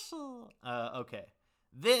 Yoshi. Okay.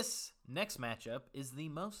 This next matchup is the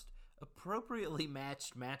most appropriately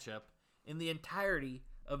matched matchup in the entirety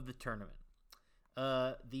of the tournament.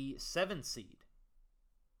 The 7 seed,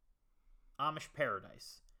 Amish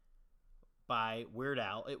Paradise by Weird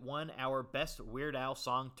Al. It won our Best Weird Al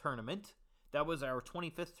Song tournament. That was our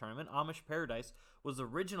 25th tournament. Amish Paradise was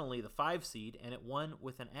originally the 5 seed, and it won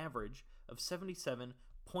with an average of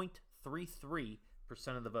 77.33%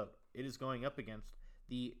 of the vote. It is going up against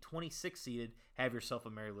the 26-seeded Have Yourself a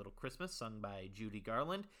Merry Little Christmas, sung by Judy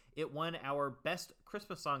Garland. It won our Best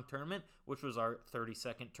Christmas Song tournament, which was our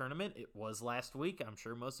 32nd tournament. It was last week. I'm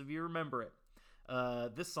sure most of you remember it.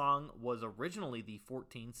 This song was originally the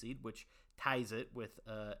 14 seed, which ties it with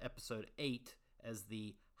episode 8 as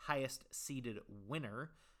the highest seeded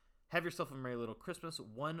winner. Have Yourself a Merry Little Christmas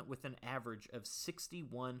won with an average of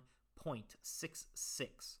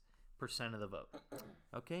 61.66% of the vote.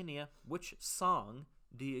 Okay, Nia, which song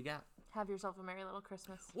do you got? Have Yourself a Merry Little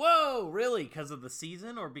Christmas. Whoa, really? Because of the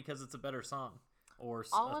season or because it's a better song? Or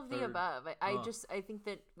all of the above. I think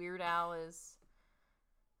that Weird Al is...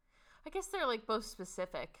 I guess they're like both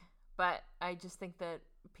specific, but I just think that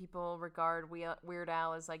people regard Weird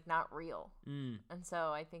Al as like not real. And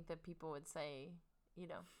so I think that people would say,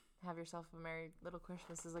 Have Yourself a Merry Little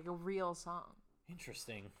Christmas is like a real song.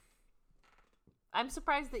 Interesting. I'm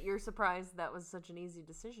surprised that you're surprised that was such an easy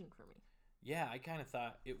decision for me. Yeah, I kind of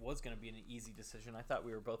thought it was going to be an easy decision. I thought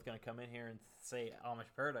we were both going to come in here and say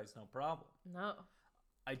Amish Paradise, no problem. No.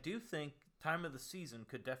 I do think time of the season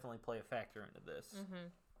could definitely play a factor into this.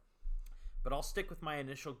 But I'll stick with my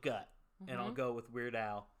initial gut, and I'll go with Weird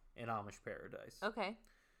Al and Amish Paradise. Okay.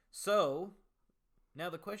 So, now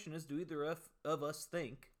the question is, do either of us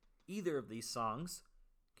think either of these songs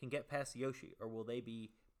can get past Yoshi, or will they be...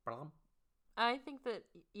 I think that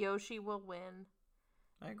Yoshi will win.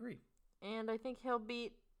 I agree. And I think he'll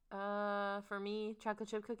beat, for me, Chocolate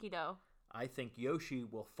Chip Cookie Dough. I think Yoshi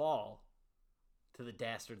will fall to the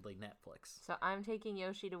dastardly Netflix. So I'm taking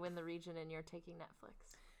Yoshi to win the region, and you're taking Netflix.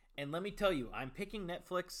 And let me tell you, I'm picking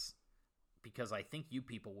Netflix because I think you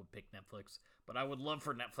people would pick Netflix, but I would love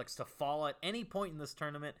for Netflix to fall at any point in this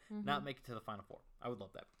tournament, not make it to the Final Four. I would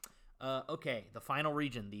love that. Okay, the final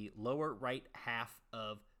region, the lower right half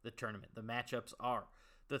of the tournament. The matchups are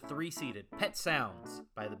the 3-seeded Pet Sounds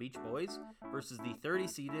by the Beach Boys versus the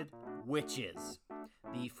 30-seeded Witches.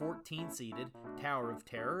 The 14-seeded Tower of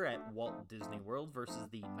Terror at Walt Disney World versus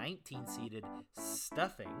the 19-seeded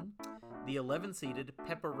Stuffing. The 11-seeded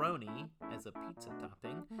Pepperoni as a pizza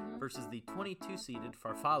topping versus the 22-seeded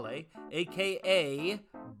Farfalle, a.k.a.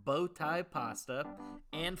 Bowtie Pasta.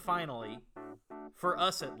 And finally, for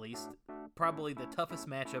us at least, probably the toughest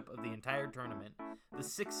matchup of the entire tournament, the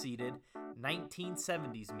 6-seeded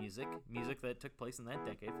 1970s music that took place in that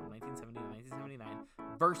decade from 1970 to 1979,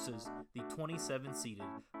 versus the 27-seeded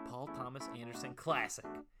Paul Thomas Anderson classic,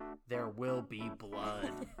 There Will Be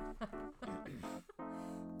Blood.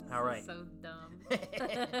 All right. So dumb.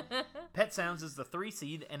 Pet Sounds is the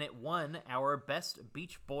 3-seed, and it won our Best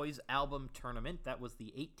Beach Boys Album tournament. That was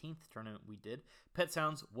the 18th tournament we did. Pet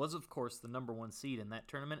Sounds was, of course, the number 1 seed in that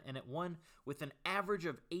tournament, and it won with an average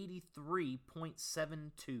of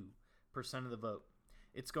 83.72% of the vote.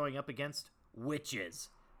 It's going up against Witches,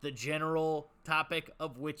 the general topic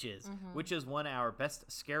of Witches. Witches won our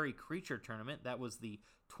Best Scary Creature tournament. That was the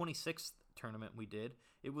 26th tournament we did.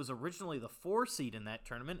 It was originally the 4 seed in that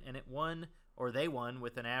tournament, and they won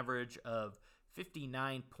with an average of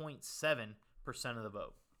 59.7% of the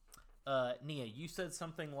vote. Nia, you said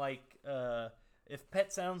something like, if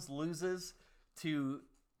Pet Sounds loses to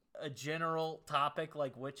a general topic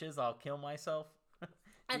like Witches, I'll kill myself.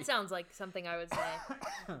 That sounds like something I would say.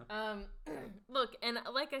 Look, and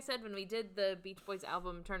like I said, when we did the Beach Boys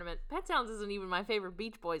album tournament, Pet Sounds isn't even my favorite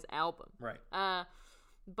Beach Boys album. Right.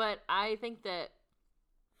 But I think that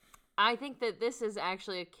this is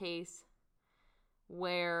actually a case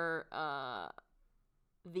where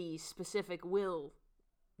the specific will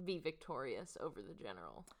be victorious over the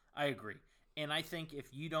general. I agree. And I think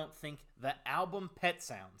if you don't think the album Pet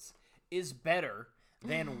Sounds is better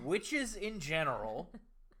than Witches in general,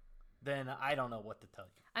 then I don't know what to tell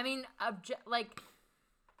you. I mean, I'm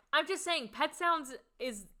just saying, Pet Sounds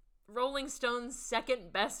is Rolling Stone's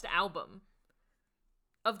second best album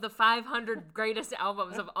of the 500 greatest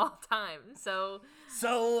albums of all time. So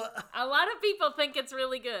a lot of people think it's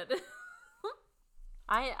really good.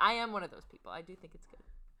 I am one of those people. I do think it's good.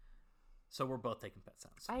 So we're both taking Pet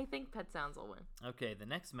Sounds. I think Pet Sounds will win. Okay, the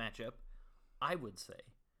next matchup, I would say,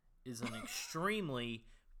 is an extremely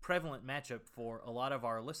prevalent matchup for a lot of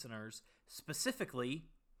our listeners, specifically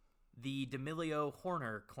the D'Amelio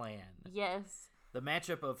Horner clan. Yes. The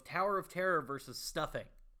matchup of Tower of Terror versus Stuffing.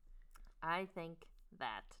 I think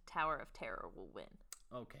that Tower of Terror will win.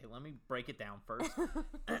 Okay, let me break it down first.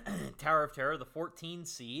 Tower of Terror, the 14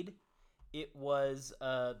 seed. It was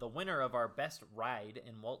the winner of our best ride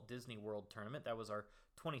in Walt Disney World tournament. That was our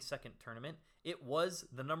 22nd tournament. It was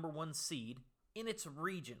the number 1 seed in its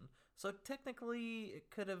region. So technically,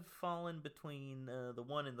 it could have fallen between the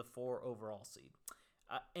 1 and the 4 overall seed.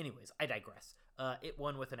 Anyways, I digress. It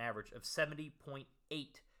won with an average of 70.8%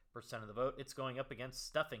 of the vote. It's going up against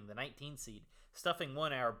Stuffing, the 19 seed. Stuffing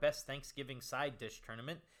won our best Thanksgiving side dish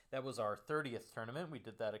tournament. That was our 30th tournament. We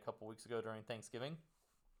did that a couple weeks ago during Thanksgiving.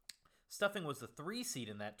 Stuffing was the 3 seed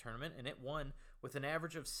in that tournament, and it won with an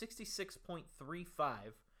average of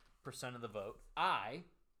 66.35% of the vote. I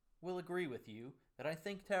will agree with you that I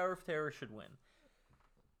think Tower of Terror should win.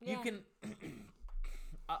 Yeah.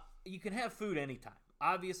 You can have food anytime.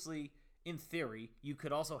 Obviously, in theory, you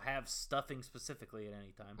could also have stuffing specifically at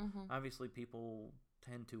any time. Mm-hmm. Obviously, people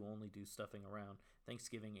tend to only do stuffing around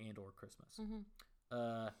Thanksgiving and or Christmas.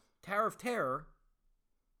 Mm-hmm. Tower of Terror,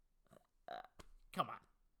 come on.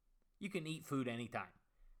 You can eat food anytime.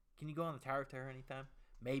 Can you go on the Tower of Terror anytime?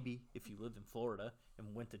 Maybe if you lived in Florida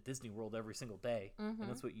and went to Disney World every single day, and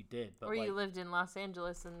that's what you did. But or you lived in Los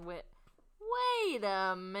Angeles and went, wait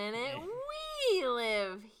a minute, we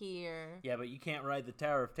live here. Yeah, but you can't ride the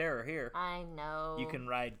Tower of Terror here. I know. You can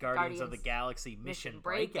ride Guardians of the Galaxy Mission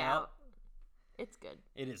Breakout. It's good.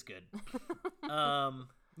 It is good.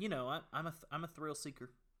 You know, I'm a thrill seeker.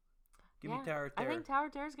 Give me Tower of Terror. I think Tower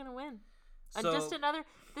of Terror is gonna win. So, just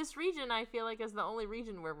this region I feel like is the only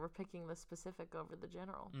region where we're picking the specific over the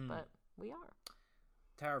general, but we are.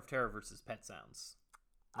 Tower of Terror versus Pet Sounds.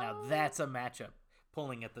 Now that's a matchup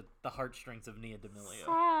pulling at the heartstrings of Nia D'Amelio.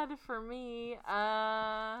 Sad for me.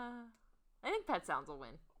 I think Pet Sounds will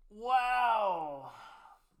win. Wow.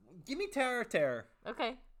 Give me Tower of Terror.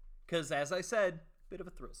 Okay. Because as I said, bit of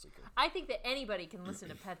a thrill seeker. I think that anybody can listen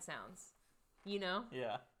to Pet Sounds. You know?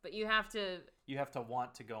 Yeah. But you have to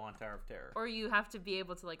want to go on Tower of Terror. Or you have to be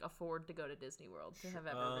able to afford to go to Disney World to have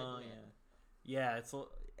ever ridden it. Yeah, it's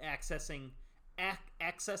accessing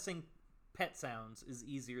Pet Sounds is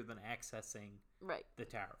easier than accessing the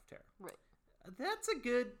Tower of Terror. Right. That's a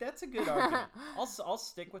good argument. I'll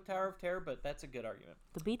stick with Tower of Terror, but that's a good argument.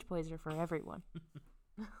 The Beach Boys are for everyone.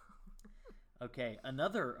 Okay,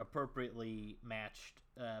 another appropriately matched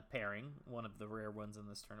pairing, one of the rare ones in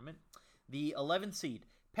this tournament. The 11 seed,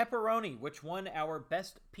 Pepperoni, which won our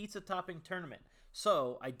best pizza topping tournament.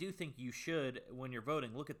 So I do think you should, when you're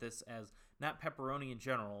voting, look at this as not pepperoni in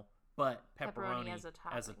general, but pepperoni as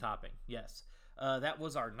a topping. Yes. That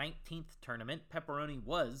was our 19th tournament. Pepperoni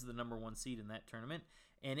was the number 1 seed in that tournament,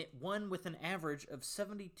 and it won with an average of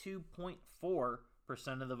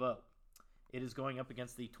 72.4% of the vote. It is going up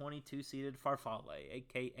against the 22-seeded Farfalle,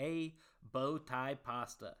 a.k.a. Bow Tie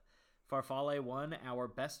Pasta. Farfalle won our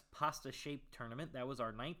best pasta-shaped tournament. That was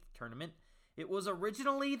our 9th tournament. It was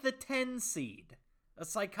originally the 10 seed. A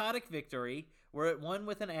psychotic victory where it won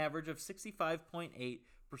with an average of 65.8%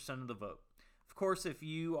 of the vote. Of course, if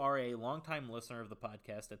you are a longtime listener of the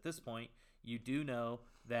podcast at this point, you do know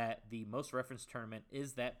that the most referenced tournament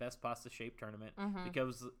is that best pasta-shaped tournament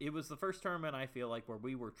because it was the first tournament, I feel like, where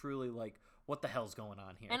we were truly like, what the hell's going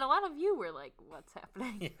on here? And a lot of you were like, what's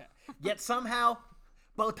happening? Yeah. Yet somehow,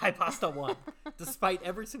 Bow Tie Pasta won, despite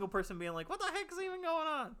every single person being like, what the heck is even going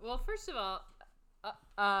on? Well, first of all,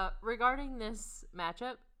 regarding this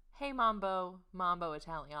matchup, hey Mambo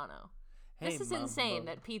Italiano. This is insane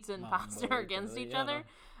that pizza and pasta are against each other.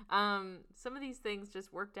 Some of these things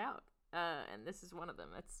just worked out, and this is one of them.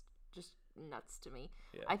 It's just nuts to me.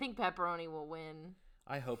 Yeah. I think pepperoni will win.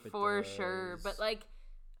 I hope it for does. sure. But like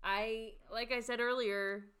I said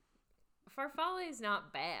earlier, farfalle is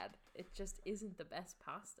not bad. It just isn't the best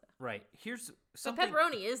pasta. Right. Here's something. But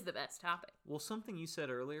pepperoni is the best topping. Well, something you said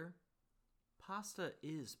earlier. Pasta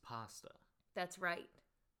is pasta. That's right.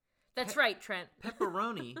 That's right, Trent.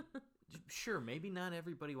 Pepperoni, sure, maybe not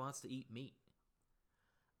everybody wants to eat meat.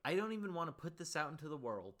 I don't even want to put this out into the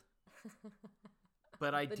world.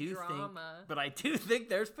 But I do think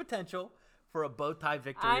there's potential for a bow tie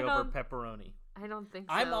victory over pepperoni. I don't think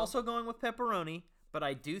so. I'm also going with pepperoni, but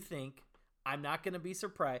I do think I'm not going to be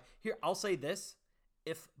surprised. Here, I'll say this.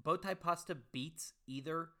 If bow tie pasta beats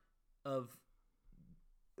either of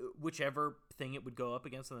whichever thing it would go up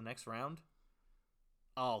against in the next round,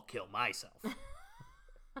 I'll kill myself.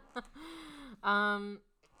 And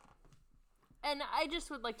I just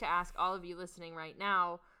would like to ask all of you listening right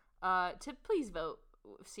now to please vote.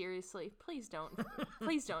 Seriously, please don't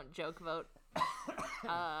joke vote.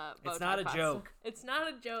 It's not a joke. It's not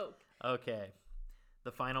a joke. Okay.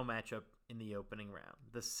 The final matchup in the opening round.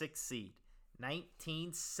 The 6th seed.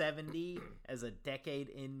 1970 as a decade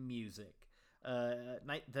in music. The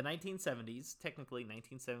 1970s, technically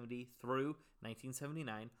 1970 through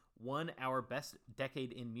 1979, won our best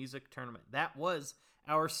decade in music tournament. That was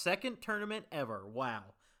our second tournament ever. Wow.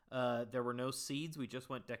 There were no seeds. We just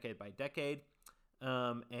went decade by decade.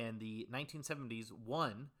 And the 1970s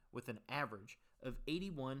won with an average of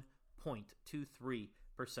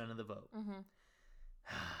 81.23% of the vote. Mm-hmm.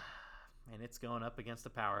 And it's going up against a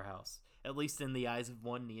powerhouse, at least in the eyes of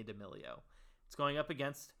one Nia D'Amelio. It's going up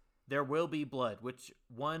against There Will Be Blood, which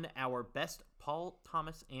won our best Paul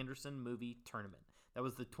Thomas Anderson movie tournament. That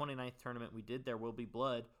was the 29th tournament we did. There Will Be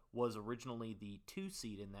Blood was originally the 2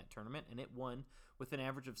 seed in that tournament, and it won with an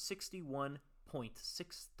average of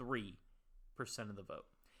 61.63% of the vote.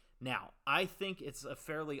 Now, I think it's a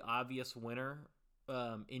fairly obvious winner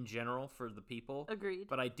in general for the people. Agreed.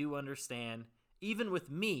 But I do understand, even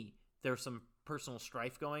with me, there's some personal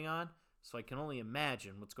strife going on, so I can only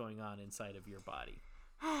imagine what's going on inside of your body.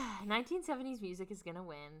 1970s music is going to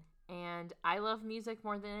win, and I love music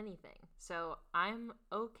more than anything, so I'm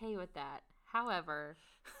okay with that. However,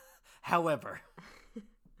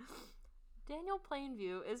 Daniel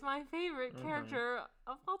Plainview is my favorite character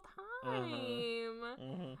of all time.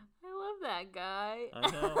 I love that guy. I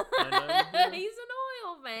know. He's an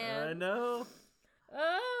oil man. I know.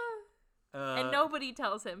 And nobody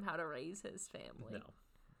tells him how to raise his family. No.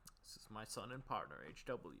 This is my son and partner,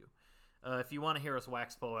 HW. If you want to hear us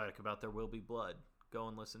wax poetic about There Will Be Blood, go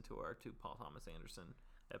and listen to our 2 Paul Thomas Anderson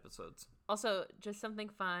episodes. Also, just something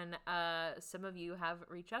fun. Some of you have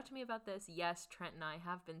reached out to me about this. Yes, Trent and I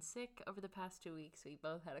have been sick over the past 2 weeks. We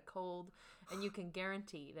both had a cold, and you can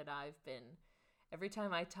guarantee that I've been. Every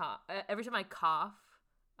time I cough,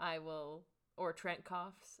 I will, or Trent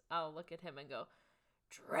coughs, I'll look at him and go,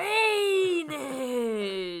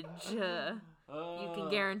 drainage. You can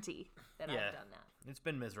guarantee that I've done that. It's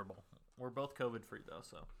been miserable. We're both COVID free though,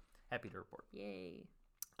 so happy to report. Yay.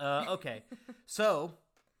 Okay, so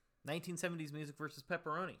 1970s music versus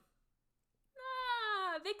pepperoni.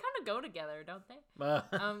 They kind of go together, don't they?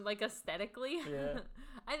 Like aesthetically. Yeah.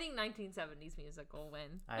 I think 1970s music will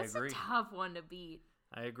win. I agree. That's a tough one to beat.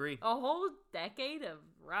 I agree. A whole decade of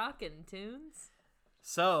rock and tunes.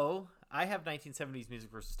 So I have 1970s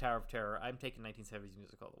music versus Tower of Terror. I'm taking 1970s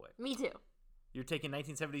music all the way. Me too. You're taking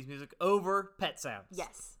 1970s music over Pet Sounds.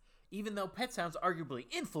 Yes. Even though Pet Sounds arguably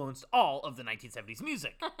influenced all of the 1970s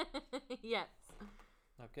music. Yes.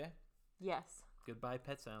 Okay. Yes. Goodbye,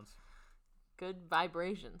 Pet Sounds. Good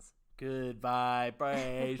vibrations. Good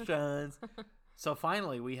vibrations. So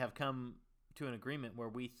finally, we have come to an agreement where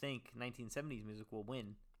we think 1970s music will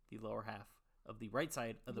win the lower half of the right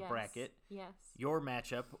side of the bracket. Yes. Your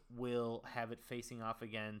matchup will have it facing off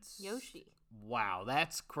against Yoshi. Wow,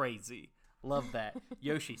 that's crazy. Love that.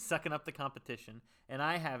 Yoshi sucking up the competition. And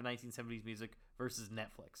I have 1970s music versus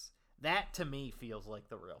Netflix. That, to me, feels like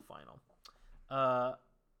the real final.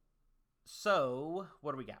 So,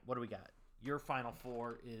 what do we got? Your final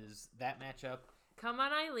 4 is that matchup. Come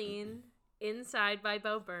On Eileen, Inside by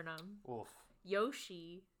Bo Burnham. Oof.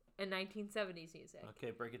 Yoshi, and 1970s music. Okay,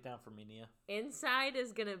 break it down for me, Nia. Inside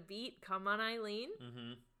is going to beat Come On Eileen.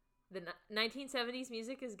 Mm-hmm. The 1970s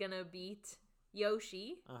music is going to beat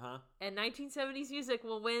Yoshi. Uh-huh. And 1970s music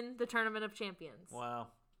will win the Tournament of Champions. Wow.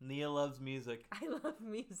 Nia loves music. I love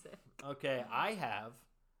music. Okay, I have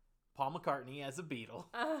Paul McCartney as a Beatle.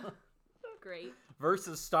 Great.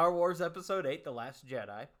 Versus Star Wars Episode 8, The Last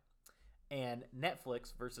Jedi. And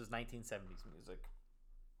Netflix versus 1970s music.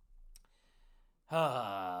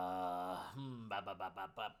 I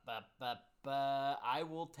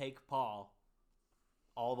will take Paul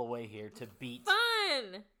all the way here to beat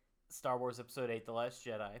Fun! Star Wars Episode 8, The Last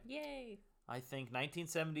Jedi. Yay. I think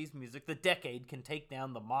 1970s music, the decade, can take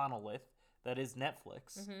down the monolith that is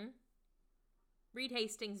Netflix. Mm-hmm. Reed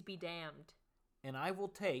Hastings be damned. And I will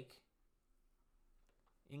take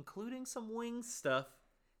including some Wings stuff.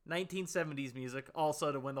 1970s music,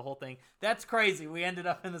 also to win the whole thing. That's crazy. We ended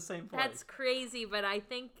up in the same place. That's crazy, but I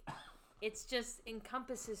think it's just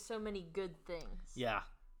encompasses so many good things. Yeah.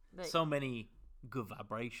 Like, so many good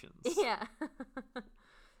vibrations. Yeah.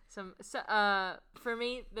 For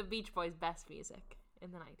me, the Beach Boys' best music in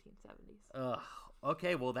the 1970s.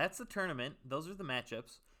 Okay, well, that's the tournament. Those are the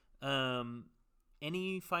matchups.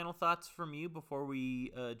 Any final thoughts from you before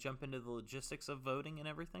we jump into the logistics of voting and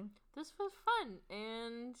everything? This was fun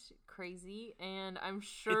and crazy, and I'm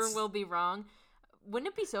sure we'll be wrong. Wouldn't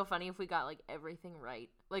it be so funny if we got like everything right?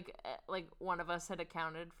 Like one of us had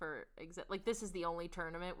accounted for like this is the only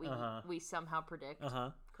tournament we somehow predict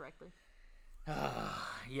correctly.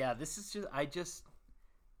 Yeah, this is just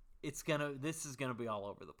this is gonna be all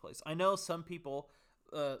over the place. I know some people,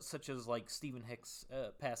 such as like Stephen Hicks,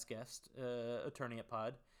 past guest, attorney at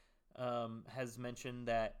Pod, has mentioned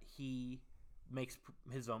that he makes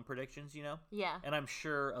his own predictions, you know? Yeah. And I'm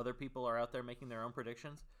sure other people are out there making their own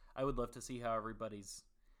predictions. I would love to see how everybody's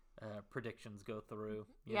predictions go through.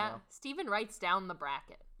 You know? Steven writes down the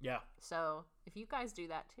bracket. Yeah. So if you guys do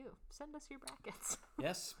that too, send us your brackets.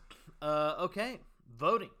 Yes. Okay.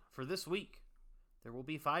 Voting for this week. There will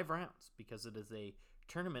be 5 rounds because it is a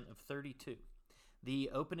tournament of 32. The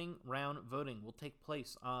opening round voting will take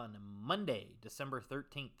place on Monday, December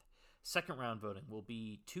 13th. Second round voting will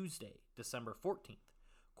be Tuesday, December 14th.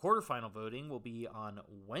 Quarterfinal voting will be on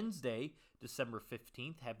Wednesday, December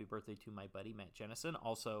 15th. Happy birthday to my buddy, Matt Jennison.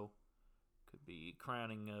 Also, could be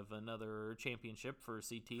crowning of another championship for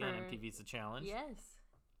CT on MTV's The Challenge. Yes.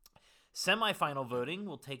 Semifinal voting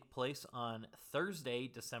will take place on Thursday,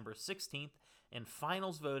 December 16th. And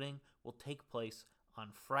finals voting will take place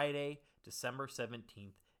on Friday, December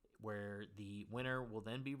 17th, where the winner will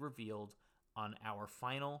then be revealed on our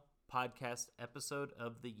final podcast episode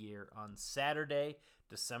of the year on Saturday,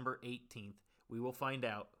 December 18th. We will find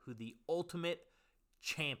out who the ultimate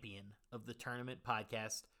champion of the tournament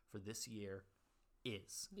podcast for this year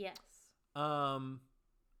is. Yes.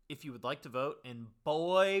 If you would like to vote, and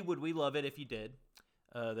boy, would we love it if you did,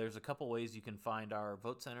 there's a couple ways you can find our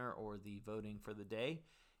vote center or the voting for the day.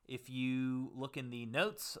 If you look in the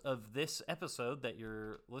notes of this episode that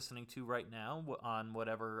you're listening to right now on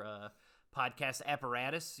whatever podcast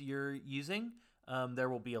apparatus you're using, there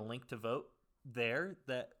will be a link to vote there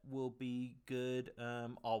that will be good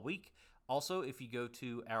all week. Also, if you go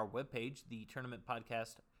to our webpage, the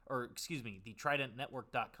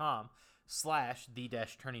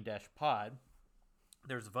tridentnetwork.com/the-tourney-pod,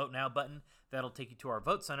 there's a vote now button that'll take you to our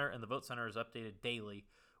vote center, and the vote center is updated daily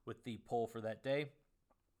with the poll for that day.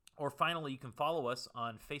 Or finally, you can follow us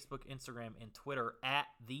on Facebook, Instagram, and Twitter at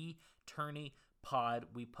the Tourney Pod.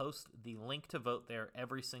 We post the link to vote there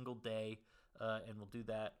every single day, and we'll do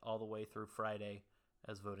that all the way through Friday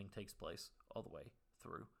as voting takes place all the way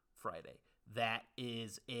through Friday. That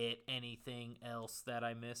is it. Anything else that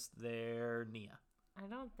I missed there, Nia? I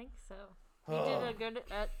don't think so. You did a good.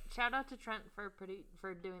 Shout out to Trent for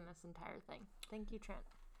doing this entire thing. Thank you, Trent.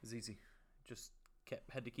 It was easy. Just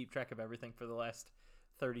had to keep track of everything for the last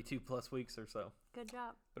 32 plus weeks or so. Good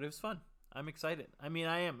job. But it was fun. I'm excited. I mean,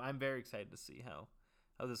 I'm very excited to see how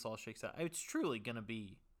this all shakes out. It's truly gonna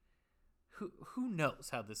be. Who knows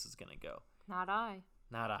how this is gonna go? Not I.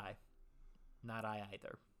 Not I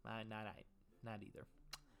either. Not either.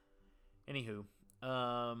 Anywho,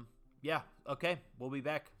 yeah. Okay, we'll be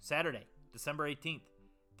back Saturday, December 18th,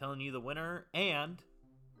 telling you the winner and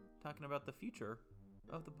talking about the future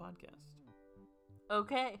of the podcast.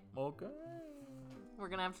 Okay. Okay. We're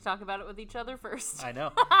going to have to talk about it with each other first. I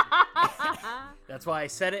know. That's why I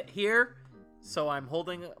said it here, so I'm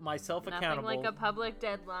holding myself accountable. Nothing like a public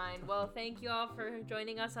deadline. Well, thank you all for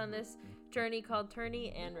joining us on this journey called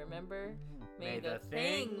Tourney, and remember, may the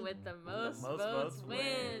thing with the most votes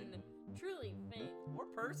win. Truly thing. Or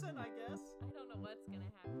person, I guess. I don't know what's going to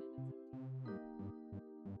happen.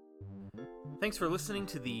 Thanks for listening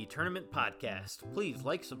to the Tournament Podcast. Please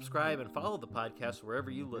like, subscribe, and follow the podcast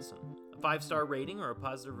wherever you listen. A 5-star rating or a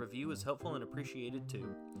positive review is helpful and appreciated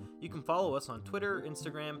too. You can follow us on Twitter,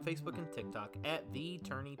 Instagram, Facebook, and TikTok at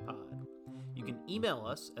TheTourneyPod. You can email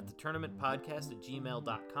us at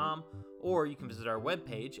thetournamentpodcast@gmail.com, or you can visit our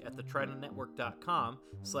webpage at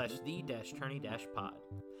thetridentnetwork.com/the-tourney-pod.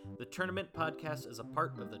 The Tournament Podcast is a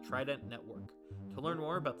part of the Trident Network. To learn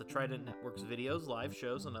more about the Trident Network's videos, live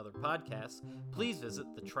shows, and other podcasts, please visit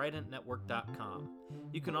thetridentnetwork.com.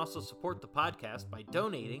 You can also support the podcast by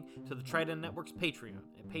donating to the Trident Network's Patreon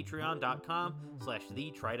at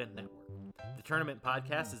patreon.com/thetridentnetwork. The Tournament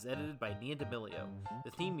Podcast is edited by Nia D'Amelio.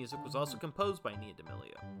 The theme music was also composed by Nia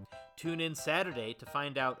D'Amelio. Tune in Saturday to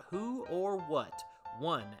find out who or what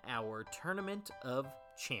won our Tournament of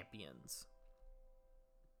Champions.